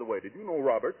 Oh, by the way, did you know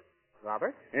Robert?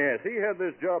 Robert? Yes, he had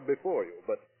this job before you,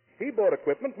 but he bought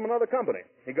equipment from another company.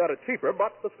 He got it cheaper,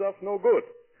 but the stuff's no good.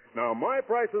 Now, my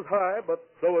price is high, but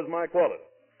so is my quality.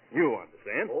 You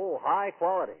understand? Oh, high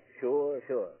quality. Sure.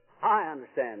 I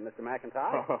understand, Mr.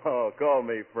 McIntosh. Oh, call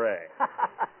me Frank.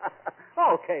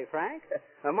 Okay, Frank.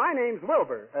 My name's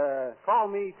Wilbur. Call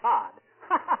me Todd.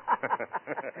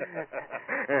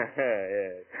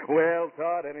 Yes. Well,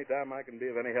 Todd, anytime I can be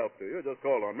of any help to you, just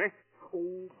call on me.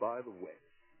 Oh, by the way,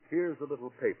 here's a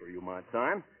little paper you might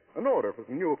sign. An order for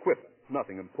some new equipment.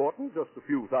 Nothing important, just a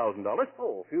few $1,000s.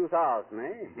 Oh, a few thousand,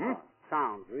 eh? Mm-hmm.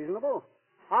 Sounds reasonable.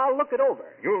 I'll look it over.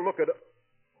 You'll look it up.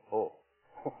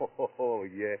 Oh,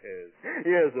 yes.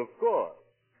 Yes, of course.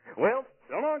 Well,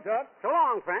 so long, Todd. So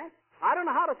long, Frank. I don't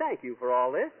know how to thank you for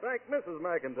all this. Thank Mrs.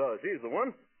 McIntosh. She's the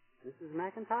one. Mrs.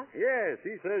 McIntosh? Yes,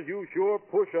 she says you sure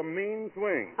push a mean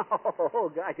swing.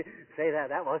 Oh, gosh. Say that.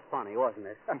 That was funny, wasn't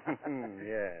it?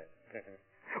 Yes.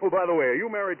 Oh, by the way, are you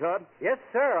married, Todd? Yes,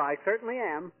 sir, I certainly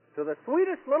am. To the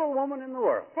sweetest little woman in the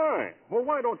world. Fine. Well,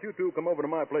 why don't you two come over to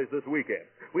my place this weekend?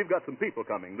 We've got some people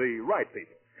coming, the right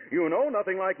people. You know,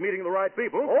 nothing like meeting the right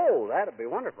people. Oh, that'd be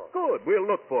wonderful. Good. We'll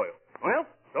look for you. Well,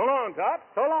 so long, Todd.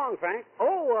 So long, Frank.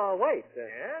 Oh, wait.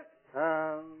 Yes?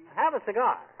 Have a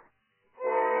cigar.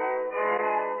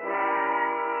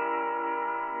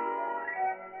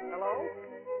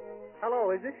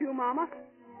 Hello, is this you, Mama?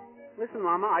 Listen,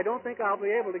 Mama, I don't think I'll be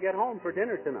able to get home for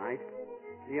dinner tonight.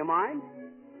 Do you mind?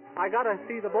 I gotta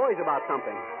see the boys about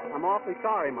something. I'm awfully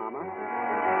sorry, Mama.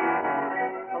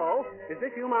 Hello, is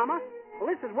this you, Mama? Well,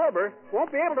 this is Wilbur.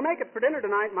 Won't be able to make it for dinner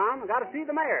tonight, Mom. I gotta see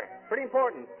the mayor. Pretty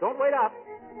important. Don't wait up.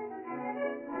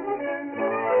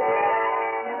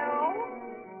 Hello?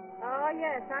 Oh,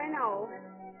 yes, I know.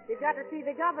 You've got to see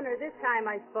the governor this time,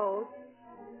 I suppose.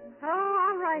 Oh,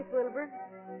 all right, Wilbur.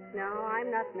 No,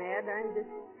 I'm not mad. I'm just...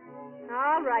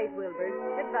 All right, Wilbur.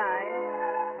 Goodbye.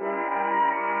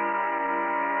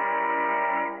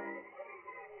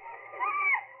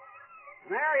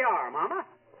 There you are, Mama.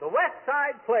 The West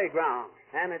Side Playground.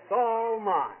 And it's all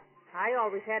mine. I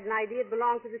always had an idea it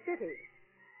belonged to the city.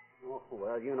 Oh,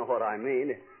 well, you know what I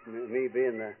mean. Me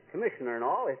being the commissioner and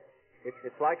all,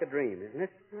 it's like a dream, isn't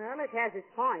it? Well, it has its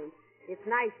points. It's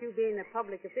nice you being a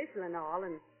public official and all,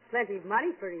 and plenty of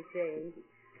money for a change.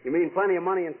 You mean plenty of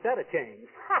money instead of change?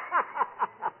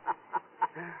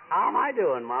 How am I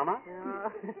doing, Mama?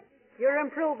 Oh, you're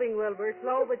improving, Wilbur,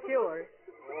 slow but sure.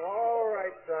 All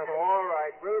right, son, all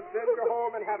right. We'll send you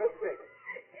home and have it fixed.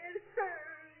 It hurts.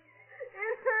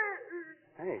 It hurts.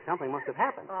 Hey, something must have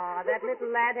happened. Oh, that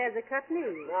little lad has a cut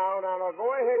knee. Now,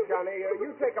 go ahead, Johnny.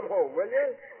 You take him home, will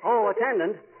you? Oh,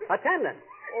 attendant. Attendant.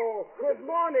 Oh, good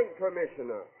morning,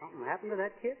 Commissioner. Something happened to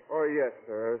that kid? Oh, yes,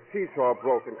 sir. Seesaw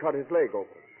broke and cut his leg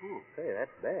open. Oh, say,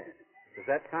 that's bad. Does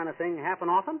that kind of thing happen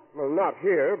often? Well, not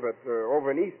here, but over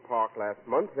in East Park last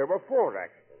month, there were 4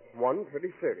 accidents. One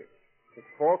pretty serious. It's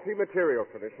faulty material,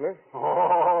 Commissioner.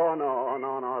 Oh,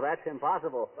 no. That's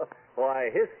impossible.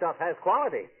 Why, his stuff has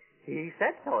quality. He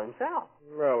said so himself.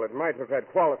 Well, it might have had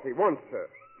quality once, sir,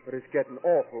 but it's getting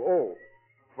awful old.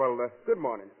 Well, good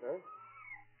morning, sir.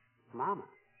 Mama,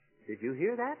 did you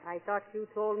hear that? I thought you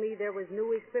told me there was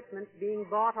new equipment being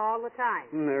bought all the time.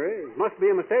 There is. Must be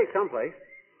a mistake someplace.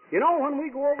 You know, when we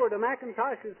go over to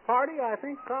McIntosh's party, I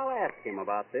think I'll ask him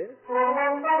about this.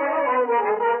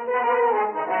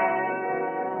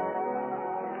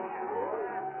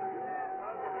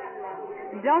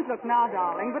 Don't look now,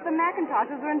 darling, but the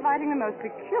McIntoshes are inviting the most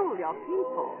peculiar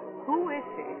people. Who is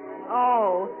she?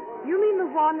 Oh, you mean the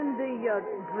one in the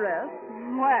dress?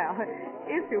 Well,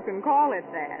 if you can call it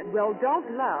that. Well, don't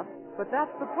laugh, but that's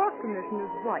the park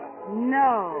commissioner's right.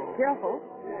 No. Careful.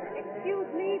 Excuse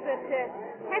me, but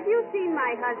have you seen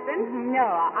my husband? No,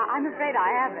 I'm afraid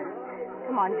I haven't.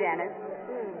 Come on, Janet.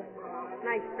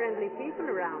 Nice, friendly people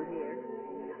around here.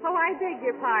 Oh, I beg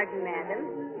your pardon,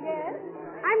 madam. Yes?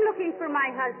 I'm looking for my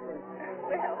husband.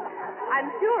 Well, I'm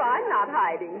sure I'm not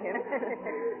hiding him.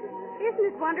 Isn't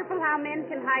it wonderful how men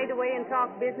can hide away and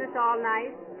talk business all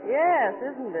night? Yes,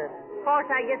 isn't it? Of course,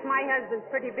 I guess my husband's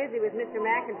pretty busy with Mr.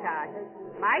 McIntosh.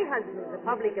 My husband's a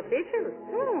public official.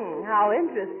 How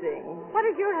interesting. What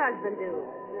does your husband do?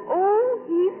 Oh,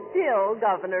 he's still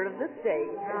governor of the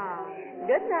state. Oh.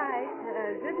 Good night.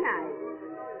 Good night.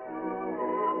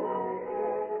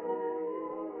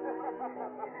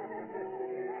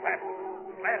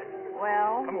 Gladys.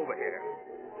 Well? Come over here.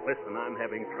 Listen, I'm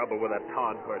having trouble with that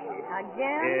Todd person.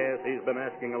 Again? Yes, he's been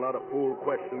asking a lot of fool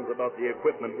questions about the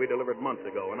equipment we delivered months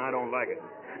ago, and I don't like it.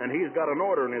 And he's got an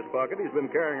order in his pocket he's been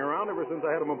carrying around ever since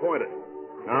I had him appointed.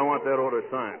 Now I want that order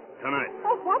signed. Tonight.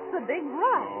 Oh, what's the big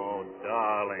rush? Oh,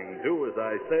 darling, do as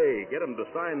I say. Get him to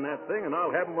sign that thing, and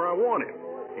I'll have him where I want him.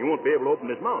 He won't be able to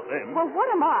open his mouth then. Well, what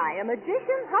am I, a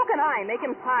magician? How can I make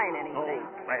him sign anything?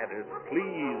 Oh, Gladys,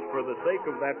 please, for the sake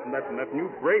of that new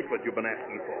bracelet you've been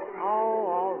asking for. Oh,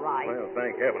 all right. Well,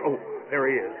 thank heaven. Oh, there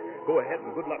he is. Go ahead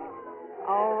and good luck.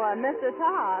 Oh, Mr.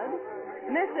 Todd.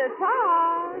 Mr.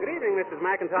 Todd. Good evening, Mrs.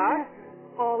 McIntosh.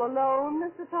 All alone,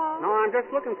 Mr. Todd? No, I'm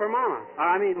just looking for Mama.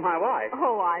 My wife.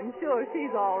 Oh, I'm sure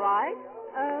she's all right.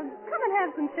 Come and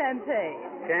have some champagne.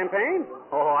 Champagne?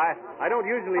 Oh, I don't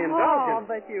usually indulge in... Oh,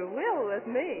 but you will with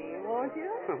me, won't you?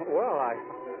 Well, I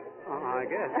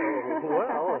guess.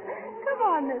 Well... Come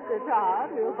on, Mr.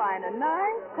 Todd. We'll find a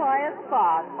nice, quiet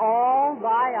spot all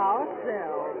by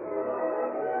ourselves.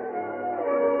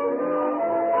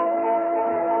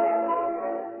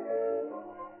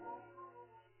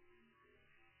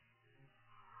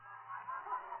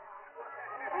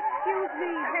 Excuse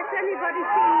me, has anybody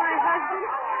seen my husband?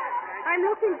 I'm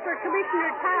looking for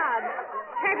Commissioner Todd.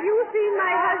 Have you seen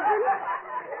my husband?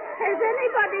 Has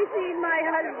anybody seen my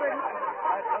husband?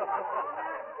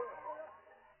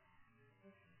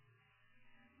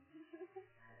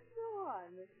 Go on,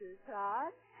 Mr.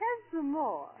 Todd. Have some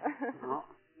more.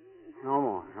 No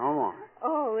more.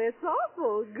 Oh, it's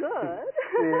awful good.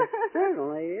 It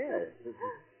certainly is.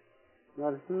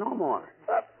 No more.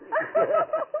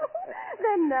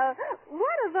 Then,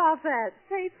 what about that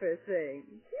paper thing?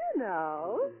 You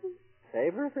know.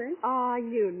 Paper thing? Oh,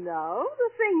 you know. The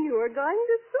thing you were going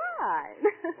to sign.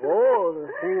 Oh, the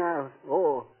thing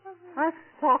let's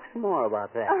talk some more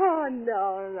about that. Oh,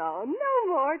 no. No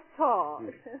more talk.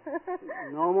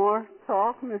 No more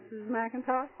talk, Mrs.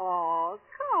 McIntosh? Oh,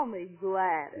 call me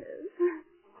Gladys.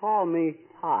 Call me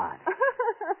Todd.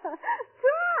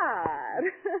 Todd.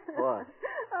 What?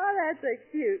 Oh, that's a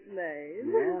cute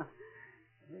name.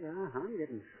 Yeah, I'm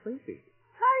getting sleepy.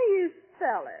 How do you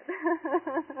spell it?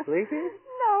 Sleepy?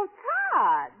 No,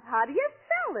 Todd. How do you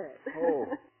spell it? Oh.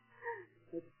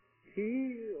 It's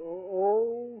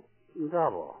T-O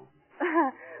double.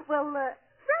 Well, write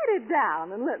it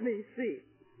down and let me see.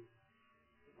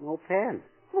 No pen.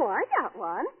 Well, I got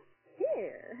one.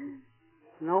 Here.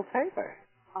 No paper.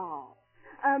 Oh.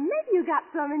 Maybe you got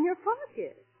some in your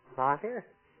pocket. Pocket?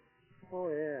 Oh,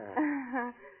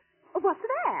 yeah. What's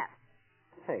that?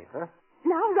 Paper.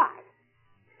 Now write.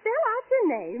 Spell out your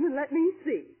name and let me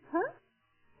see. Huh?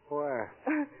 Where?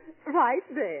 Right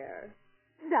there.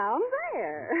 Down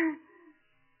there.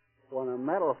 Won a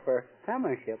medal for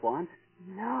penmanship once.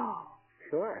 No.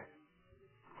 Sure.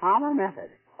 Palmer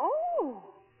method. Oh.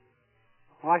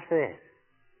 Watch this.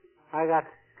 I got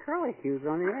curly cues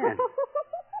on the end.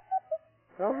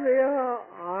 W-I-L-B-U-R.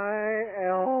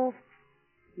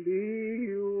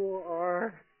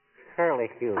 Curly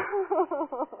Q.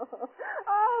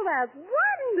 Oh, that's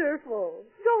wonderful.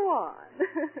 Go on.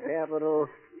 Capital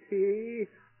T-O-D-D.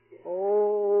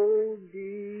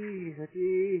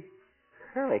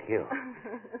 Curly Q.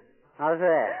 How's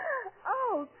that?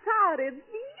 Oh, Todd, it's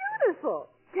beautiful.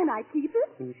 Can I keep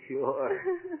it? Sure.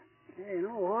 Hey, you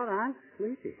know what? I'm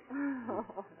sleepy.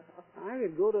 I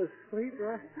could go to sleep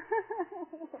right.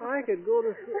 I could go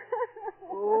to sleep.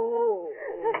 Oh.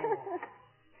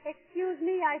 Excuse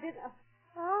me, I didn't.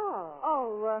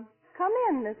 Oh, come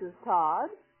in, Mrs. Todd.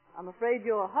 I'm afraid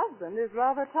your husband is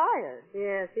rather tired.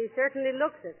 Yes, he certainly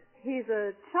looks it. He's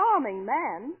a charming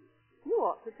man. You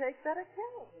ought to take better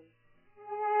care of him.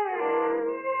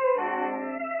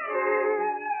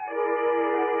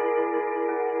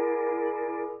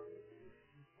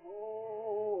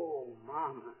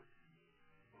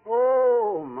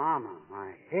 Oh, Mama,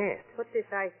 my head. Put this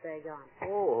ice bag on.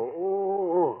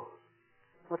 Oh.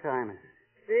 What time is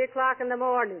it? 3 o'clock in the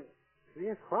morning. 3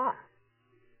 o'clock?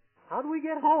 How do we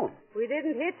get home? We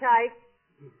didn't hitchhike.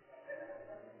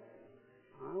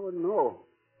 I wouldn't know.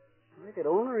 I could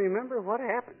only remember what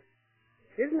happened.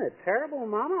 Isn't it terrible,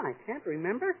 Mama? I can't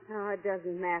remember. Oh, it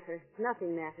doesn't matter.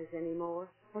 Nothing matters anymore.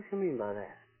 What do you mean by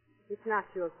that? It's not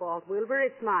your fault, Wilbur.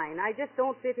 It's mine. I just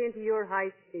don't fit into your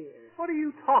high sphere. What are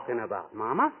you talking about,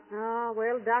 Mama? Oh,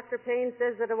 well, Dr. Payne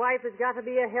says that a wife has got to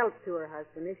be a help to her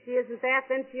husband. If she isn't that,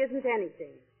 then she isn't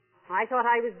anything. I thought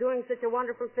I was doing such a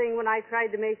wonderful thing when I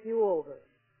tried to make you over.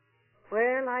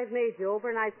 Well, I've made you over,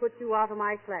 and I put you out of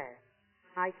my class.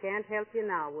 I can't help you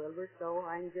now, Wilbur, so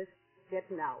I'm just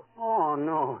getting out. Oh,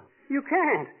 no. You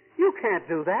can't. You can't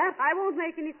do that. I won't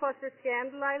make any fuss or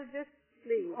scandal. I'll just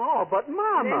leave. Oh, but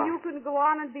Mama. Then you can go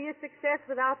on and be a success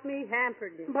without me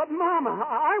hampering you. But Mama,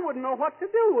 I wouldn't know what to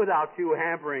do without you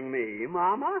hampering me,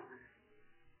 Mama.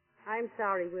 I'm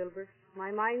sorry, Wilbur.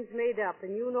 My mind's made up,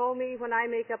 and you know me when I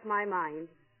make up my mind.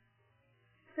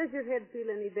 Does your head feel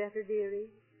any better, dearie?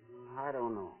 I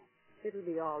don't know. It'll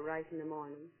be all right in the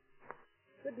morning.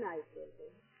 Good night,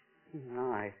 Wilbur. All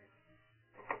right.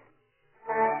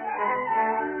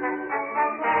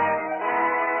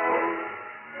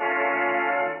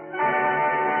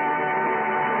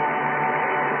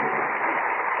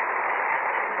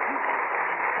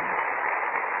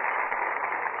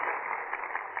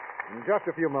 In just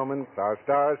a few moments, our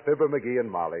stars, Fibber McGee and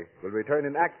Molly, will return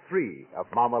in Act 3 of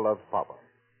Mama Loves Papa.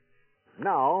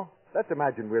 Now, let's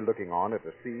imagine we're looking on at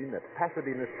a scene at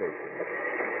Pasadena Station.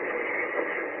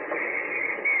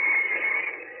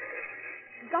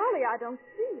 Golly, I don't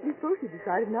see her. Before she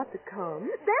decided not to come.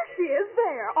 There she is,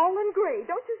 there, all in gray.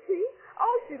 Don't you see?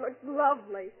 Oh, she looks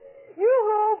lovely.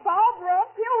 Yoo-hoo,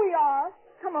 Barbara, here we are.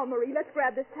 Come on, Marie, let's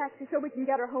grab this taxi so we can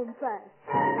get her home fast.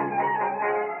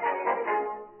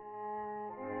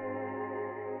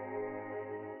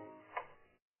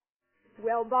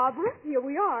 Well, Barbara, here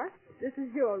we are. This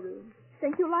is your room.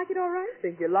 Think you'll like it all right?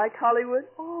 Think you like Hollywood?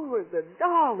 Oh, it's a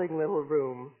darling little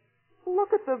room.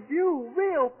 Look at the view.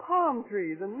 Real palm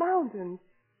trees and mountains.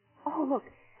 Oh, look,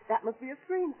 that must be a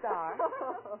screen star.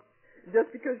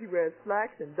 Just because she wears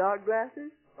slacks and dark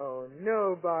glasses? Oh,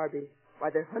 no, Barbie. Why,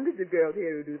 there are hundreds of girls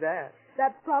here who do that.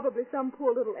 That's probably some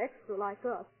poor little extra like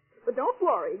us. But don't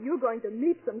worry, you're going to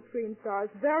meet some screen stars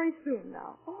very soon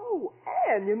now. Oh,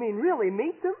 Anne, you mean really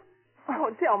meet them? Oh,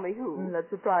 tell me who. Let's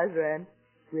surprise her, Anne.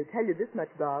 We'll tell you this much,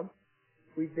 Bob.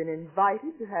 We've been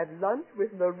invited to have lunch with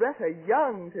Loretta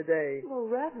Young today.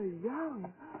 Loretta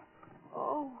Young.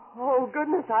 Oh,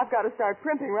 goodness, I've got to start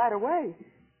primping right away.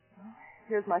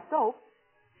 Here's my soap.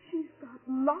 She's got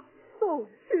Lux soap.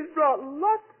 She's brought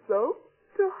Lux soap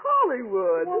to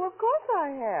Hollywood. Well, of course I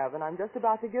have, and I'm just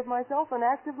about to give myself an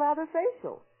active lather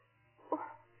facial.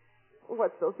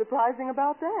 What's so surprising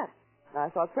about that? I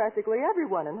thought practically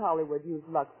everyone in Hollywood used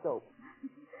Lux soap.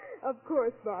 Of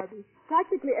course, Barbie.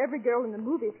 Practically every girl in the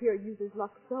movies here uses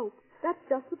Lux soap. That's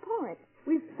just the point.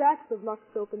 We've stacks of Lux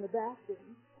soap in the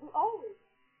bathroom. Always.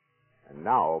 And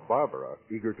now, Barbara,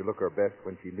 eager to look her best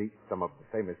when she meets some of the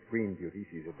famous screen beauties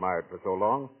she's admired for so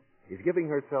long, is giving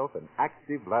herself an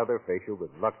active lather facial with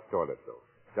Lux toilet soap,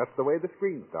 just the way the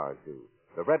screen stars do.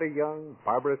 Loretta Young,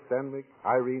 Barbara Stanwyck,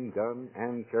 Irene Dunn,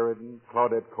 Ann Sheridan,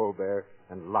 Claudette Colbert,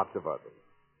 and lots of others.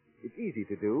 It's easy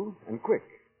to do and quick.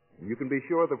 And you can be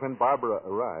sure that when Barbara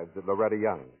arrives at Loretta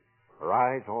Young, her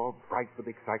eyes all bright with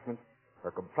excitement,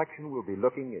 her complexion will be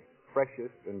looking its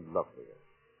freshest and loveliest.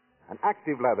 An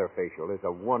active lather facial is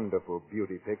a wonderful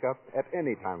beauty pickup at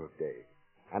any time of day.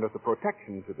 And as a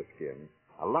protection to the skin,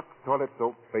 a Lux toilet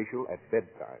soap facial at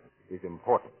bedtime is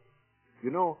important. You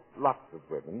know, lots of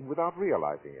women, without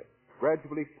realizing it,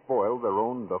 gradually spoil their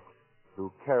own looks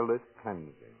through careless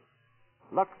cleansing.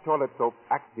 Lux toilet soap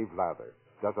active lather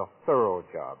does a thorough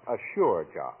job, a sure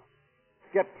job.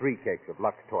 Get 3 cakes of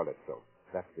Lux toilet soap.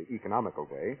 That's the economical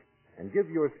way. And give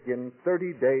your skin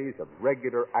 30 days of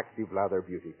regular active lather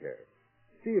beauty care.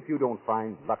 See if you don't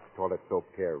find Lux toilet soap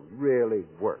care really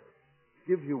works.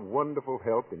 Gives you wonderful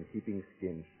help in keeping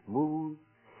skin smooth,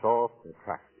 soft, and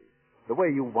attractive. The way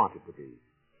you want it to be.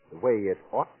 The way it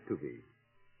ought to be.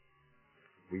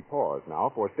 We pause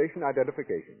now for station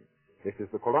identification. This is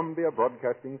the Columbia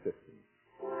Broadcasting System.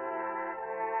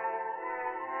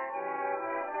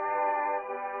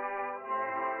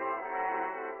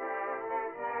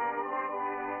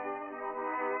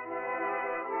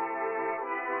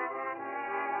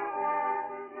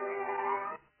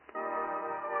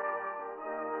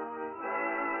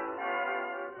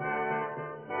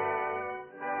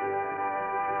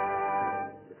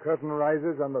 The curtain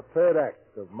rises on the third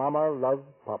act of Mama Loves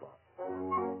Papa.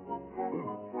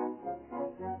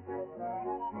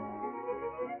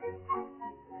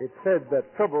 It's said that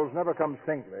troubles never come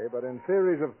singly, but in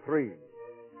series of 3.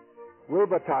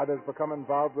 Wilbur Todd has become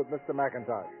involved with Mr.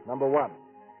 McIntosh, number 1.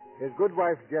 His good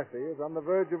wife, Jessie, is on the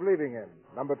verge of leaving him,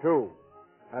 number 2.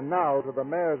 And now, to the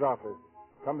mayor's office,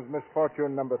 comes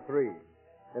misfortune number 3,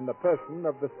 in the person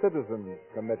of the Citizens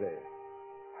Committee.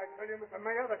 I tell you, Mr.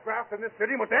 Mayor, the graft in this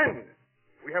city must end.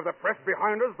 We have the press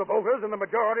behind us, the voters, and the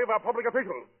majority of our public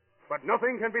officials. But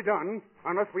nothing can be done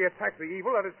unless we attack the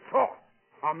evil at its source.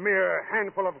 A mere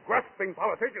handful of grasping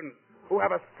politicians who have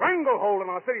a stranglehold on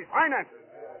our city's finances.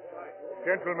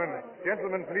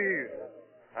 Gentlemen, please.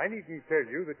 I needn't tell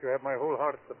you that you have my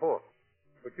wholehearted support.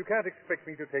 But you can't expect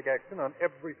me to take action on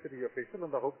every city official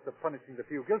in the hopes of punishing the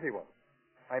few guilty ones.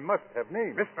 I must have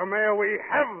names. Mr. Mayor, we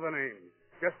have the names.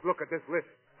 Just look at this list.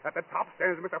 At the top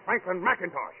stands Mr. Franklin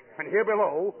McIntosh, and here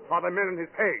below are the men in his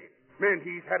pay. Men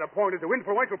he's had appointed to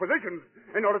influential positions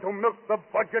in order to milk the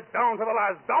budget down to the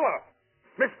last dollar.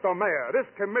 Mr. Mayor, this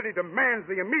committee demands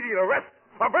the immediate arrest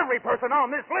of every person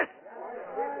on this list.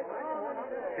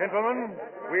 Gentlemen,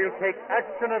 we'll take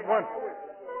action at once.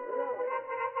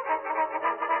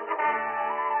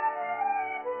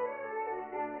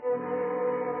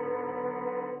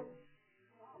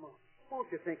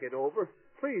 Won't you think it over?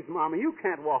 Please, Mama, you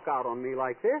can't walk out on me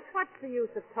like this. What's the use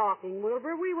of talking,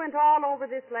 Wilbur? We went all over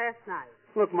this last night.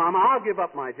 Look, Mama, I'll give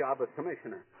up my job as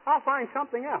commissioner. I'll find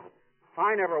something else.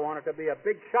 I never wanted to be a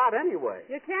big shot anyway.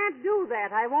 You can't do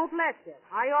that. I won't let you.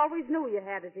 I always knew you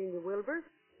had it in you, Wilbur.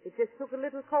 It just took a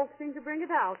little coaxing to bring it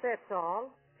out, that's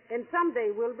all. And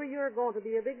someday, Wilbur, you're going to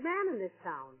be a big man in this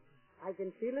town. I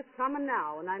can feel it coming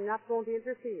now, and I'm not going to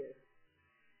interfere.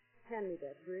 Hand me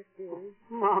that brick, dearie.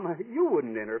 Mama, you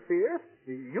wouldn't interfere.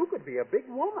 You could be a big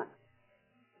woman.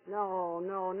 No,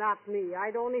 not me.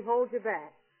 I'd only hold you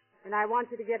back. And I want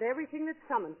you to get everything that's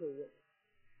coming to you.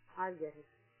 I'll get it.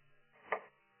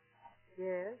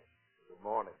 Yes? Good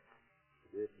morning.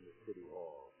 This is the City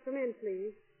Hall. Come in,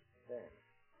 please. Thanks.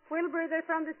 Wilbur, they're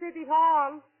from the City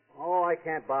Hall. Oh, I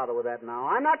can't bother with that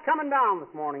now. I'm not coming down this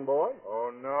morning, boys.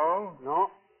 Oh, no? No.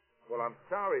 Well, I'm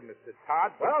sorry, Mr.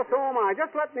 Todd. Well, so am I.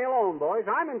 Just let me alone, boys.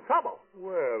 I'm in trouble.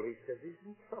 Well, he says he's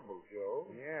in trouble,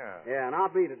 Joe. Yeah. Yeah, and I'll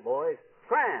beat it, boys.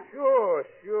 Scram. Sure.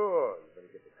 You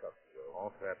better get the cuffs, Joe.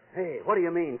 All set. Hey, what do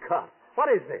you mean, cuff? What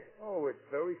is this? Oh, it's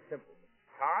very simple, Mr.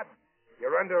 Todd.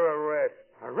 You're under arrest.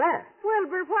 Arrest? Wilbur,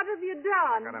 Wilbur, what have you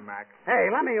done? Got him, Mac.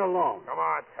 Hey, let me alone. Come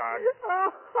on, Todd.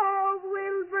 Oh,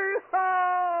 Wilbur.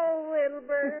 Oh,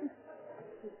 Wilbur.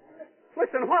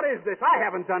 Listen, what is this? I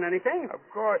haven't done anything. Of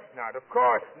course not. Of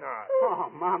course not. Oh,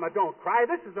 Mama, don't cry.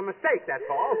 This is a mistake, that's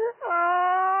all.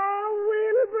 Oh,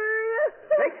 Wilbur.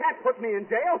 They can't put me in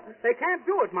jail. They can't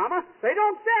do it, Mama. They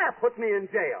don't dare put me in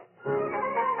jail.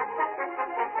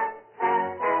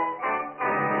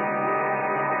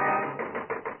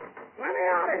 Let me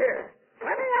out of here.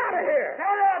 Let me out of here.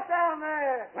 Shut up down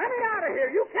there. Let me out of here.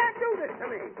 You can't do this to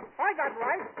me. I got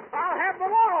rights. I'll have the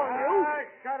law on you.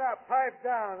 Shut up. Pipe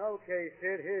down. Okay,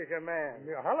 Sid, here's your man.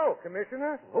 Hello,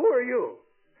 Commissioner. Who are you?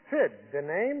 Sid, the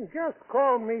name. Just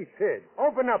call me Sid.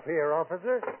 Open up here,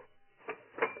 officer.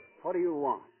 What do you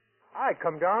want? I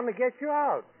come down to get you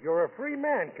out. You're a free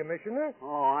man, Commissioner.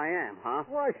 Oh, I am, huh?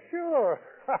 Why, sure.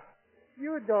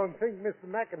 You don't think Mr.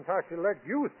 McIntosh will let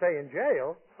you stay in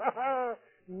jail?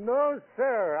 No,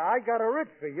 sir. I got a writ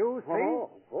for you, see? Oh,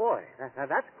 boy.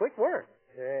 That's quick work.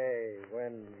 Hey,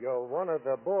 when you're one of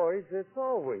the boys, it's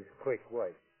always quick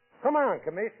work. Come on,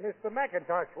 Commissioner. Mr.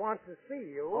 McIntosh wants to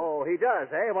see you. Oh, he does,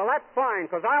 eh? Well, that's fine,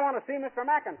 because I want to see Mr.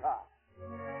 McIntosh.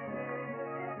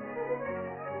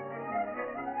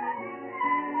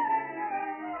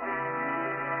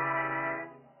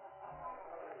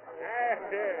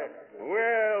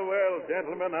 Well,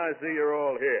 gentlemen, I see you're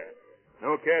all here.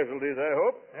 No casualties, I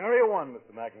hope? Area 1,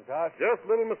 Mr. McIntosh. Just a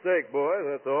little mistake, boys,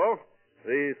 that's all.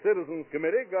 The Citizens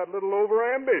Committee got a little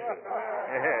overambitious.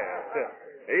 Yes.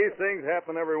 These things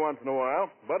happen every once in a while,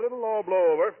 but it'll all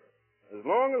blow over. As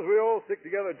long as we all stick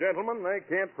together, gentlemen, they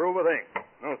can't prove a thing.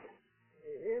 No, sir.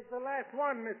 Here's the last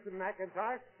one, Mr.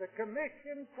 McIntosh. The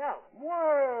commission self.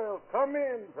 Well, come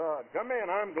in, Todd. Come in.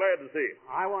 I'm glad to see you.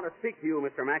 I want to speak to you,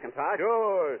 Mr. McIntosh.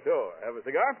 Sure. Have a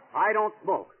cigar? I don't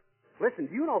smoke. Listen,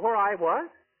 do you know where I was?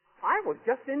 I was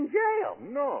just in jail.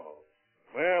 No.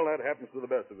 Well, that happens to the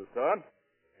best of us, Todd.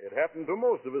 It happened to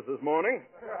most of us this morning.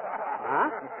 Huh?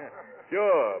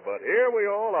 Sure, but here we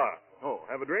all are. Oh,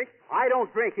 have a drink? I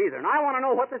don't drink either, and I want to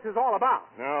know what this is all about.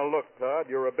 Now, look, Todd,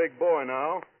 you're a big boy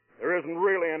now. There isn't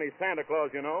really any Santa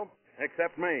Claus, you know,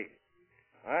 except me.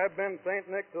 I've been St.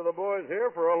 Nick to the boys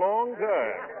here for a long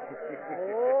time.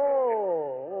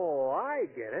 I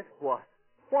get it. What?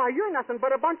 Why, you're nothing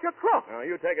but a bunch of crooks. Now,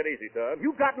 you take it easy, Todd.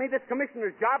 You got me this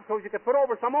commissioner's job so you could put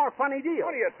over some more funny deals.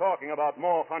 What are you talking about,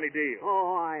 more funny deals?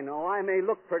 Oh, I know. I may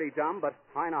look pretty dumb, but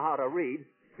I know how to read.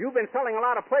 You've been selling a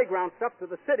lot of playground stuff to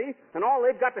the city, and all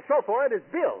they've got to show for it is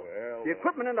bills. Well, the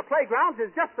equipment in the playgrounds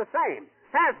is just the same.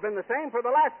 Has been the same for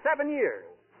the last 7 years.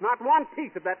 Not one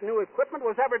piece of that new equipment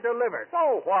was ever delivered.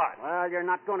 So what? Well, you're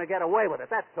not going to get away with it.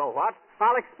 That's so what.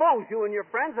 I'll expose you and your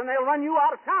friends, and they'll run you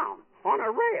out of town. On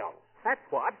a rail. That's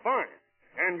what. Fine.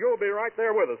 And you'll be right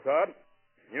there with us, Todd.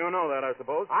 You know that, I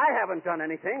suppose. I haven't done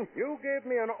anything. You gave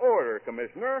me an order,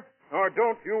 Commissioner. Or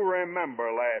don't you remember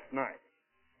last night?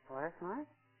 Last night?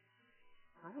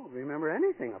 I don't remember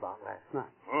anything about last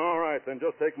night. All right, then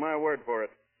just take my word for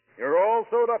it. You're all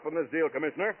sewed up in this deal,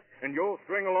 Commissioner, and you'll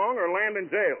string along or land in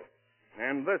jail.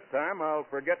 And this time I'll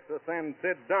forget to send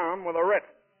Sid down with a writ.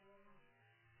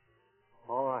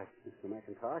 All right, Mr.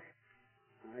 McIntosh.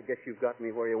 I guess you've got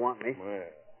me where you want me. Well.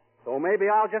 So maybe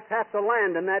I'll just have to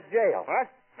land in that jail. What?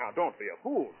 Now, don't be a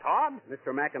fool, Todd. Mr.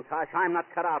 McIntosh, I'm not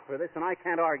cut out for this, and I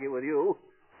can't argue with you.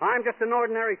 I'm just an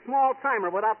ordinary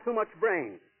small-timer without too much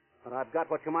brains. But I've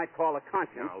got what you might call a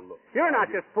conscience. Now, look. You're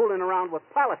not just fooling around with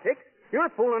politics. You're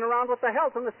fooling around with the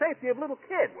health and the safety of little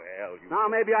kids. Well, you... Now,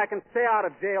 maybe I can stay out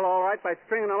of jail all right by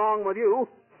stringing along with you,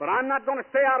 but I'm not going to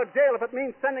stay out of jail if it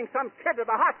means sending some kid to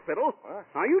the hospital. What?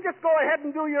 Now, you just go ahead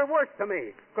and do your worst to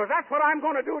me, because that's what I'm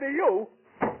going to do to you.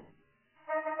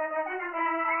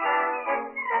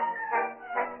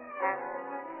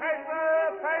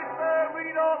 Paper,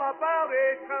 read all about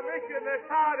it. Commissioner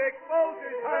Todd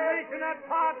exposes. Commissioner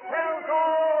Todd tells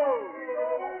all.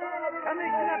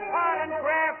 Commissioner Todd and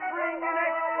Kraft bring an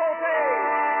expose.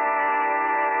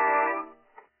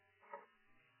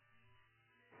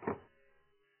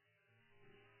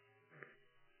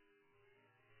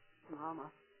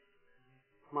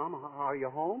 Mama, are you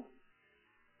home?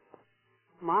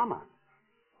 Mama.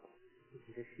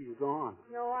 She's gone.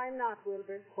 No, I'm not,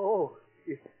 Wilbur. Oh,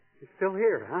 you're still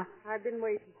here, huh? I've been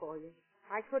waiting for you.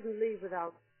 I couldn't leave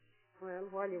without,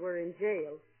 while you were in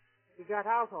jail. You got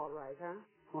out all right, huh?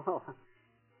 Well,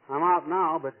 I'm out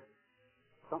now, but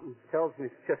something tells me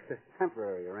it's just a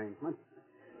temporary arrangement.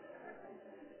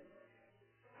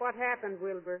 What happened,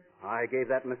 Wilbur? I gave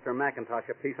that Mr. McIntosh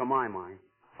a piece of my mind.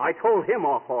 I told him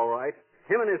off all right.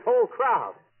 Him and his whole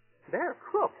crowd. They're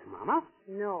crooks, Mama.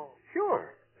 No.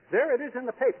 Sure. There it is in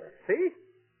the paper. See?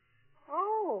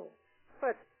 Oh.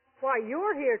 But, why,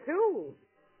 you're here, too.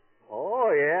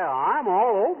 Oh, yeah, I'm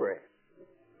all over it.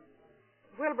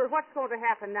 Wilbur, what's going to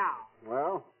happen now?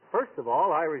 Well, first of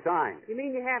all, I resigned. You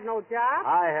mean you have no job?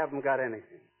 I haven't got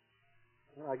anything.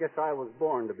 Well, I guess I was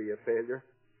born to be a failure.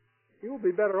 You'll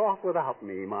be better off without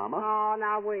me, Mama. Oh,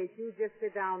 now wait. You just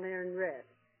sit down there and rest.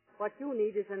 What you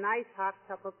need is a nice hot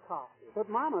cup of coffee. But,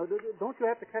 Mama, don't you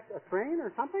have to catch a train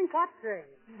or something? What train?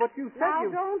 But you said now,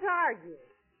 you... don't argue.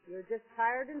 You're just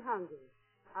tired and hungry.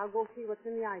 I'll go see what's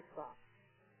in the icebox.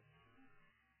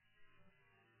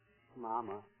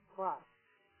 Mama. What?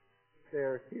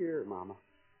 They're here, Mama.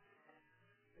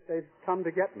 They've come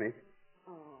to get me.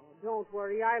 Oh, don't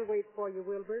worry. I'll wait for you,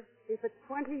 Wilbur. If it's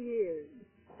 20 years.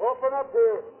 Open up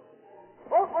here.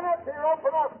 Open up here.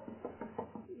 Open up.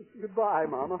 Goodbye,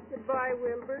 Mama. Goodbye,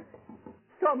 Wilbur.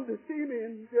 Come to see me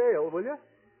in jail, will you?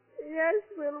 Yes,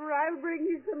 Wilbur. I'll bring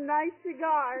you some nice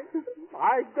cigars.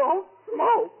 I don't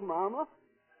smoke, Mama.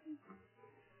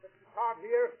 Todd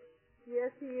here?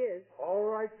 Yes, he is. All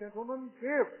right, gentlemen,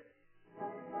 give.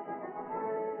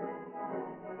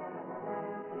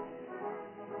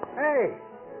 Hey,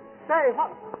 say,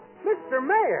 what? Mr.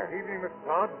 Mayor. Evening, Mr.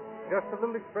 Todd. Just a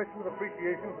little expression of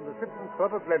appreciation from the Citizens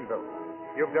Club of Glendale.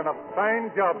 You've done a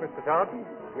fine job, Mr. Todd.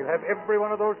 We'll have every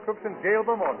one of those crooks in jail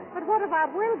by morning. But what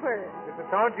about Wilbur? Mr.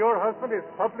 Todd, your husband is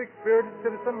public-spirited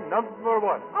citizen number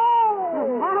one. Oh!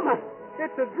 Mama,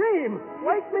 it's a dream.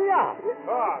 Wake me up.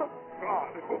 God.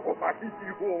 Why, you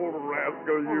old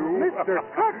rascal, you. Mr.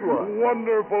 Kirkwood.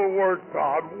 Wonderful work,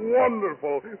 Todd.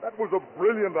 Wonderful. That was a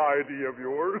brilliant idea of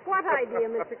yours. What idea,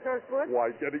 Mr. Kirkwood?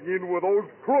 Why, getting in with those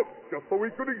crooks just so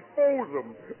we could expose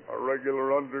them. A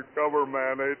regular undercover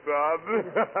man, eh, Todd?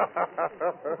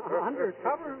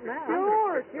 Undercover man?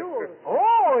 Sure.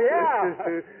 Oh, yeah.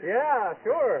 Yeah,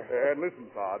 sure. And listen,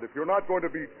 Todd, if you're not going to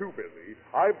be too busy,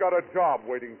 I've got a job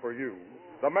waiting for you.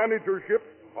 The managership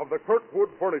of the Kirkwood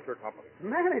Furniture Company.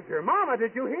 Manager, Mama,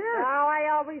 did you hear? Oh, I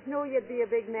always knew you'd be a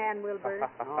big man, Wilbur.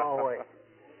 Oh, wait.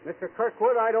 Mr.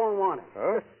 Kirkwood, I don't want it.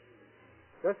 Huh?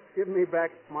 Just give me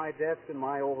back my desk and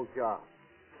my old job.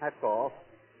 That's all.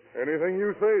 Anything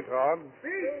you say, Todd.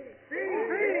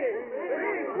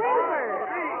 Wilbur,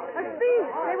 a speech.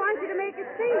 They want you to make a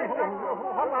speech.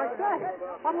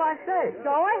 What'll I say?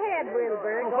 Go ahead,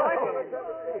 Wilbur. Go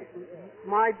ahead.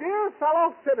 My dear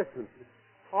fellow citizens,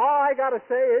 all I got to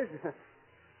say is,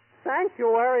 thank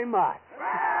you very much.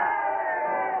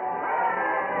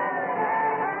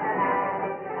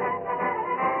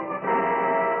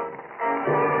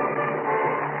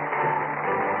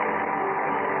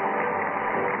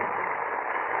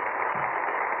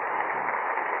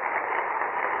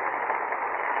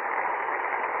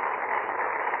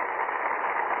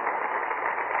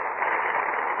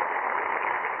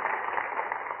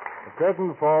 The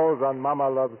curtain falls on Mama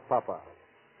Loves Papa.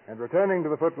 And returning to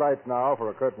the footlights now for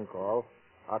a curtain call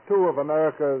are two of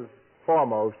America's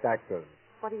foremost actors.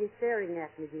 What are you staring at,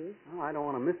 McGee? Well, I don't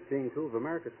want to miss seeing two of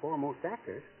America's foremost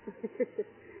actors.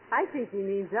 I think he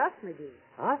means us, McGee.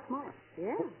 Us, Mama?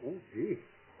 Yeah. Oh, gee.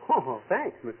 Oh,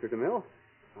 thanks, Mr. DeMille.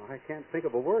 Oh, I can't think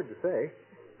of a word to say.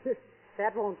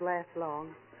 That won't last long.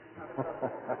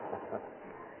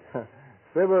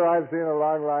 Fibber, I've seen a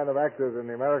long line of actors in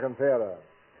the American theater.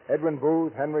 Edwin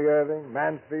Booth, Henry Irving,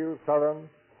 Mansfield, Sothern,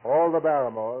 all the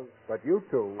Barrymores, but you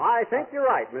two... I think you're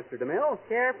right, Mr. DeMille.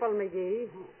 Careful, McGee.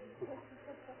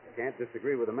 Can't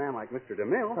disagree with a man like Mr.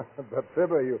 DeMille. But,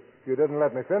 Fibber, you didn't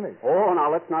let me finish. Oh,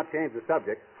 now, let's not change the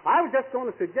subject. I was just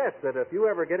going to suggest that if you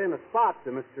ever get in a spot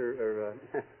to Mr.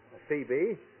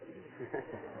 C.B.,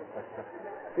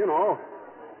 you know,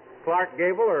 Clark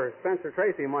Gable or Spencer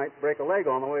Tracy might break a leg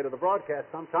on the way to the broadcast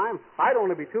sometime. I'd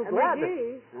only be too glad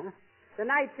McGee, Huh? the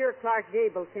night you're Clark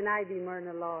Gable, can I be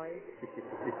Myrna Lloyd?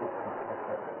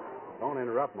 Don't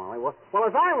interrupt, Molly. Well,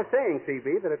 as I was saying,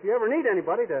 C.B., that if you ever need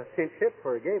anybody to pinch hit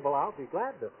for Gable, I'll be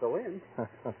glad to fill in.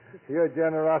 Your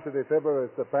generosity, Fibber,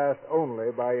 is surpassed only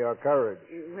by your courage.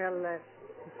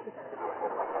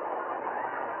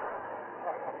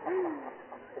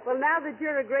 Well, now that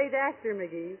you're a great actor,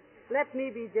 McGee, let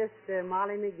me be just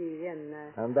Molly McGee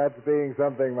And that's being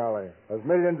something, Molly, as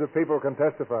millions of people can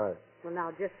testify. Well,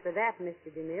 now, just for that, Mr.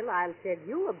 DeMille, I'll tell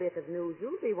you a bit of news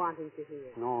you'll be wanting to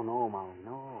hear. No, Molly,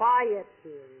 no. Quiet,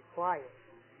 dearie, quiet.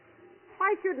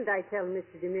 Why shouldn't I tell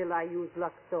Mr. DeMille I use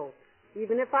Lux soap,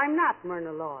 even if I'm not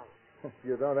Myrna Lloyd?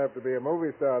 You don't have to be a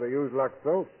movie star to use Lux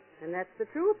soap. And that's the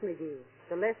truth, McGee.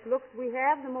 The less looks we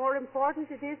have, the more important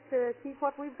it is to keep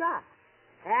what we've got.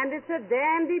 And it's a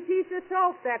dandy piece of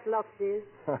soap, that Lux is.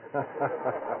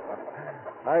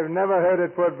 I've never heard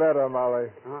it put better, Molly.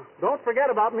 Don't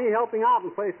forget about me helping out in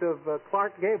place of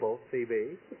Clark Gable,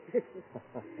 C.B.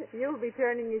 You'll be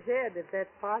turning his head if that's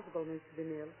possible, Mr.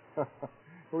 DeMille.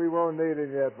 We won't need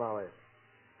him yet, Molly.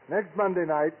 Next Monday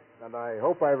night, and I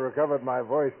hope I've recovered my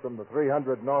voice from the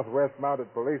 300 Northwest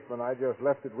mounted policemen I just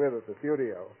left it with at the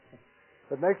studio.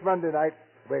 But next Monday night,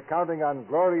 we're counting on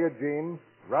Gloria Jean,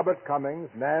 Robert Cummings,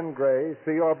 Nan Gray,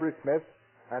 C. Aubrey Smith,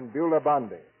 and Beulah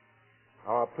Bondi.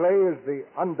 Our play is The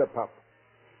Underpup.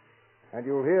 And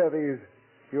you'll hear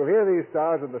these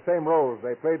stars in the same roles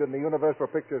they played in the Universal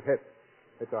Pictures hit.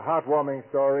 It's a heartwarming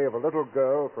story of a little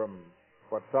girl from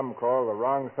what some call the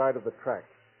wrong side of the tracks,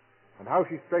 and how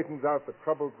she straightens out the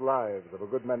troubled lives of a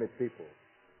good many people.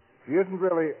 She isn't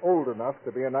really old enough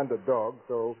to be an underdog,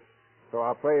 so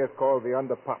our play is called The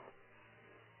Underpup,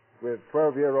 with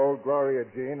 12-year-old Gloria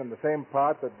Jean in the same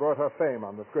part that brought her fame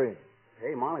on the screen.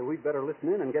 Hey, Molly, we'd better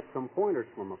listen in and get some pointers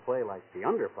from a play like The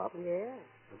Underpup. Yeah.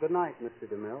 Good night, Mr.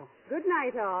 DeMille. Good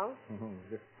night, all.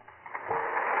 Good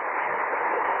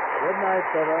night,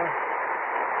 Fibber.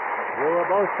 You were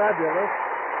both fabulous,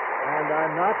 and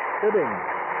I'm not kidding.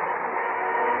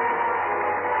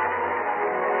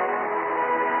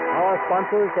 Our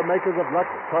sponsors, the makers of Lux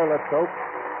Toilet Soap,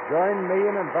 join me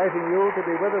in inviting you to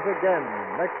be with us again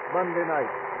next Monday night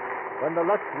when the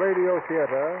Lux Radio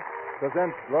Theater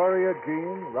presents Gloria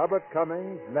Jean, Robert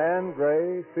Cummings, Nan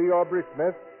Gray, C. Aubrey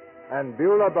Smith, and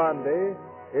Beulah Bondi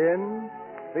in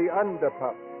The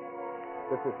Underpup.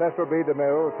 This is Cecil B.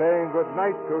 DeMille saying good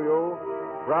night to you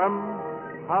from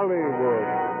Hollywood.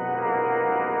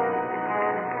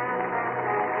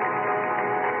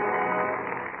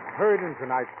 Heard in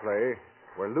tonight's play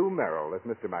were Lou Merrill as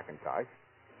Mr. McIntosh,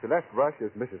 Celeste Rush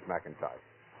as Mrs. McIntosh,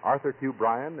 Arthur Q.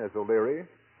 Bryan as O'Leary,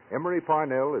 Emery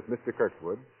Parnell as Mr.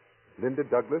 Kirkwood, Linda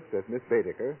Douglas as Miss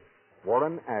Baedeker,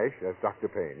 Warren Ash as Dr.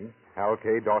 Payne, Hal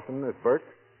K. Dawson as Burke,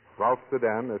 Ralph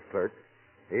Sedan as Clerk,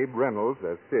 Abe Reynolds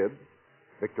as Sid,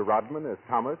 Victor Rodman as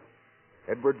Thomas,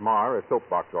 Edward Marr as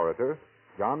Soapbox Orator,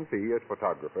 John P. as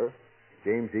Photographer,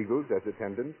 James Eagles as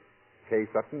Attendant, Kay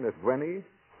Sutton as Gwenny,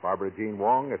 Barbara Jean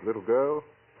Wong as Little Girl,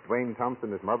 Dwayne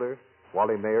Thompson as Mother,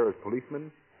 Wally Mayer as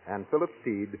Policeman, and Philip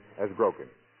Steed as Grogan.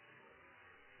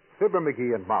 Fibber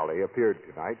McGee and Molly appeared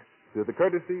tonight through the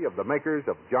courtesy of the makers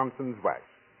of Johnson's Wax.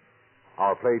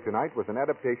 Our play tonight was an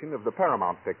adaptation of the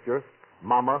Paramount picture,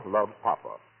 Mama Loves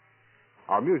Papa.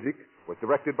 Our music was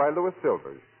directed by Louis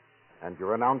Silvers, and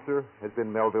your announcer has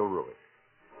been Melville Ruick.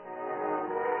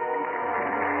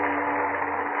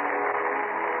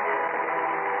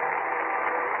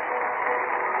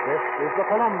 This is the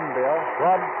Columbia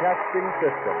Broadcasting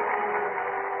System.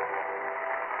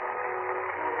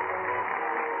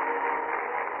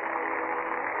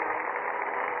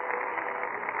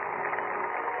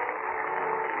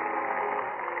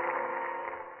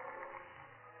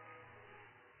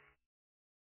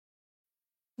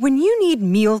 When you need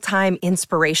mealtime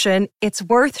inspiration, it's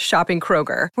worth shopping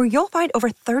Kroger, where you'll find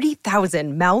over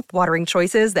 30,000 mouth-watering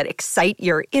choices that excite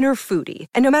your inner foodie.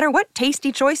 And no matter what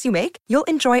tasty choice you make, you'll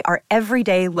enjoy our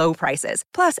everyday low prices,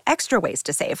 plus extra ways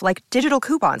to save, like digital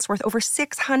coupons worth over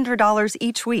 $600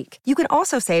 each week. You can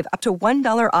also save up to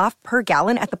 $1 off per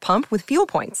gallon at the pump with fuel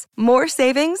points. More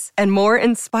savings and more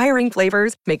inspiring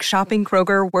flavors make shopping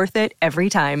Kroger worth it every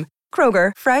time.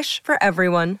 Kroger, fresh for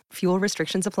everyone. Fuel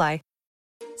restrictions apply.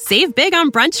 Save big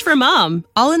on brunch for mom,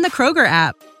 all in the Kroger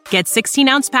app. Get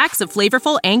 16-ounce packs of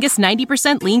flavorful Angus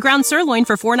 90% lean ground sirloin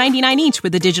for $4.99 each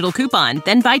with a digital coupon.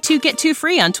 Then buy 2, get 2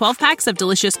 free on 12 packs of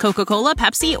delicious Coca-Cola,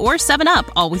 Pepsi, or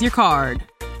 7-Up, all with your card.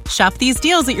 Shop these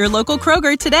deals at your local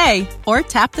Kroger today, or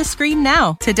tap the screen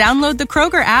now to download the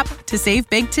Kroger app to save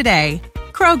big today.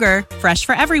 Kroger, fresh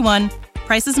for everyone.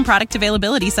 Prices and product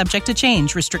availability subject to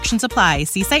change. Restrictions apply.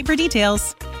 See site for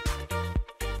details.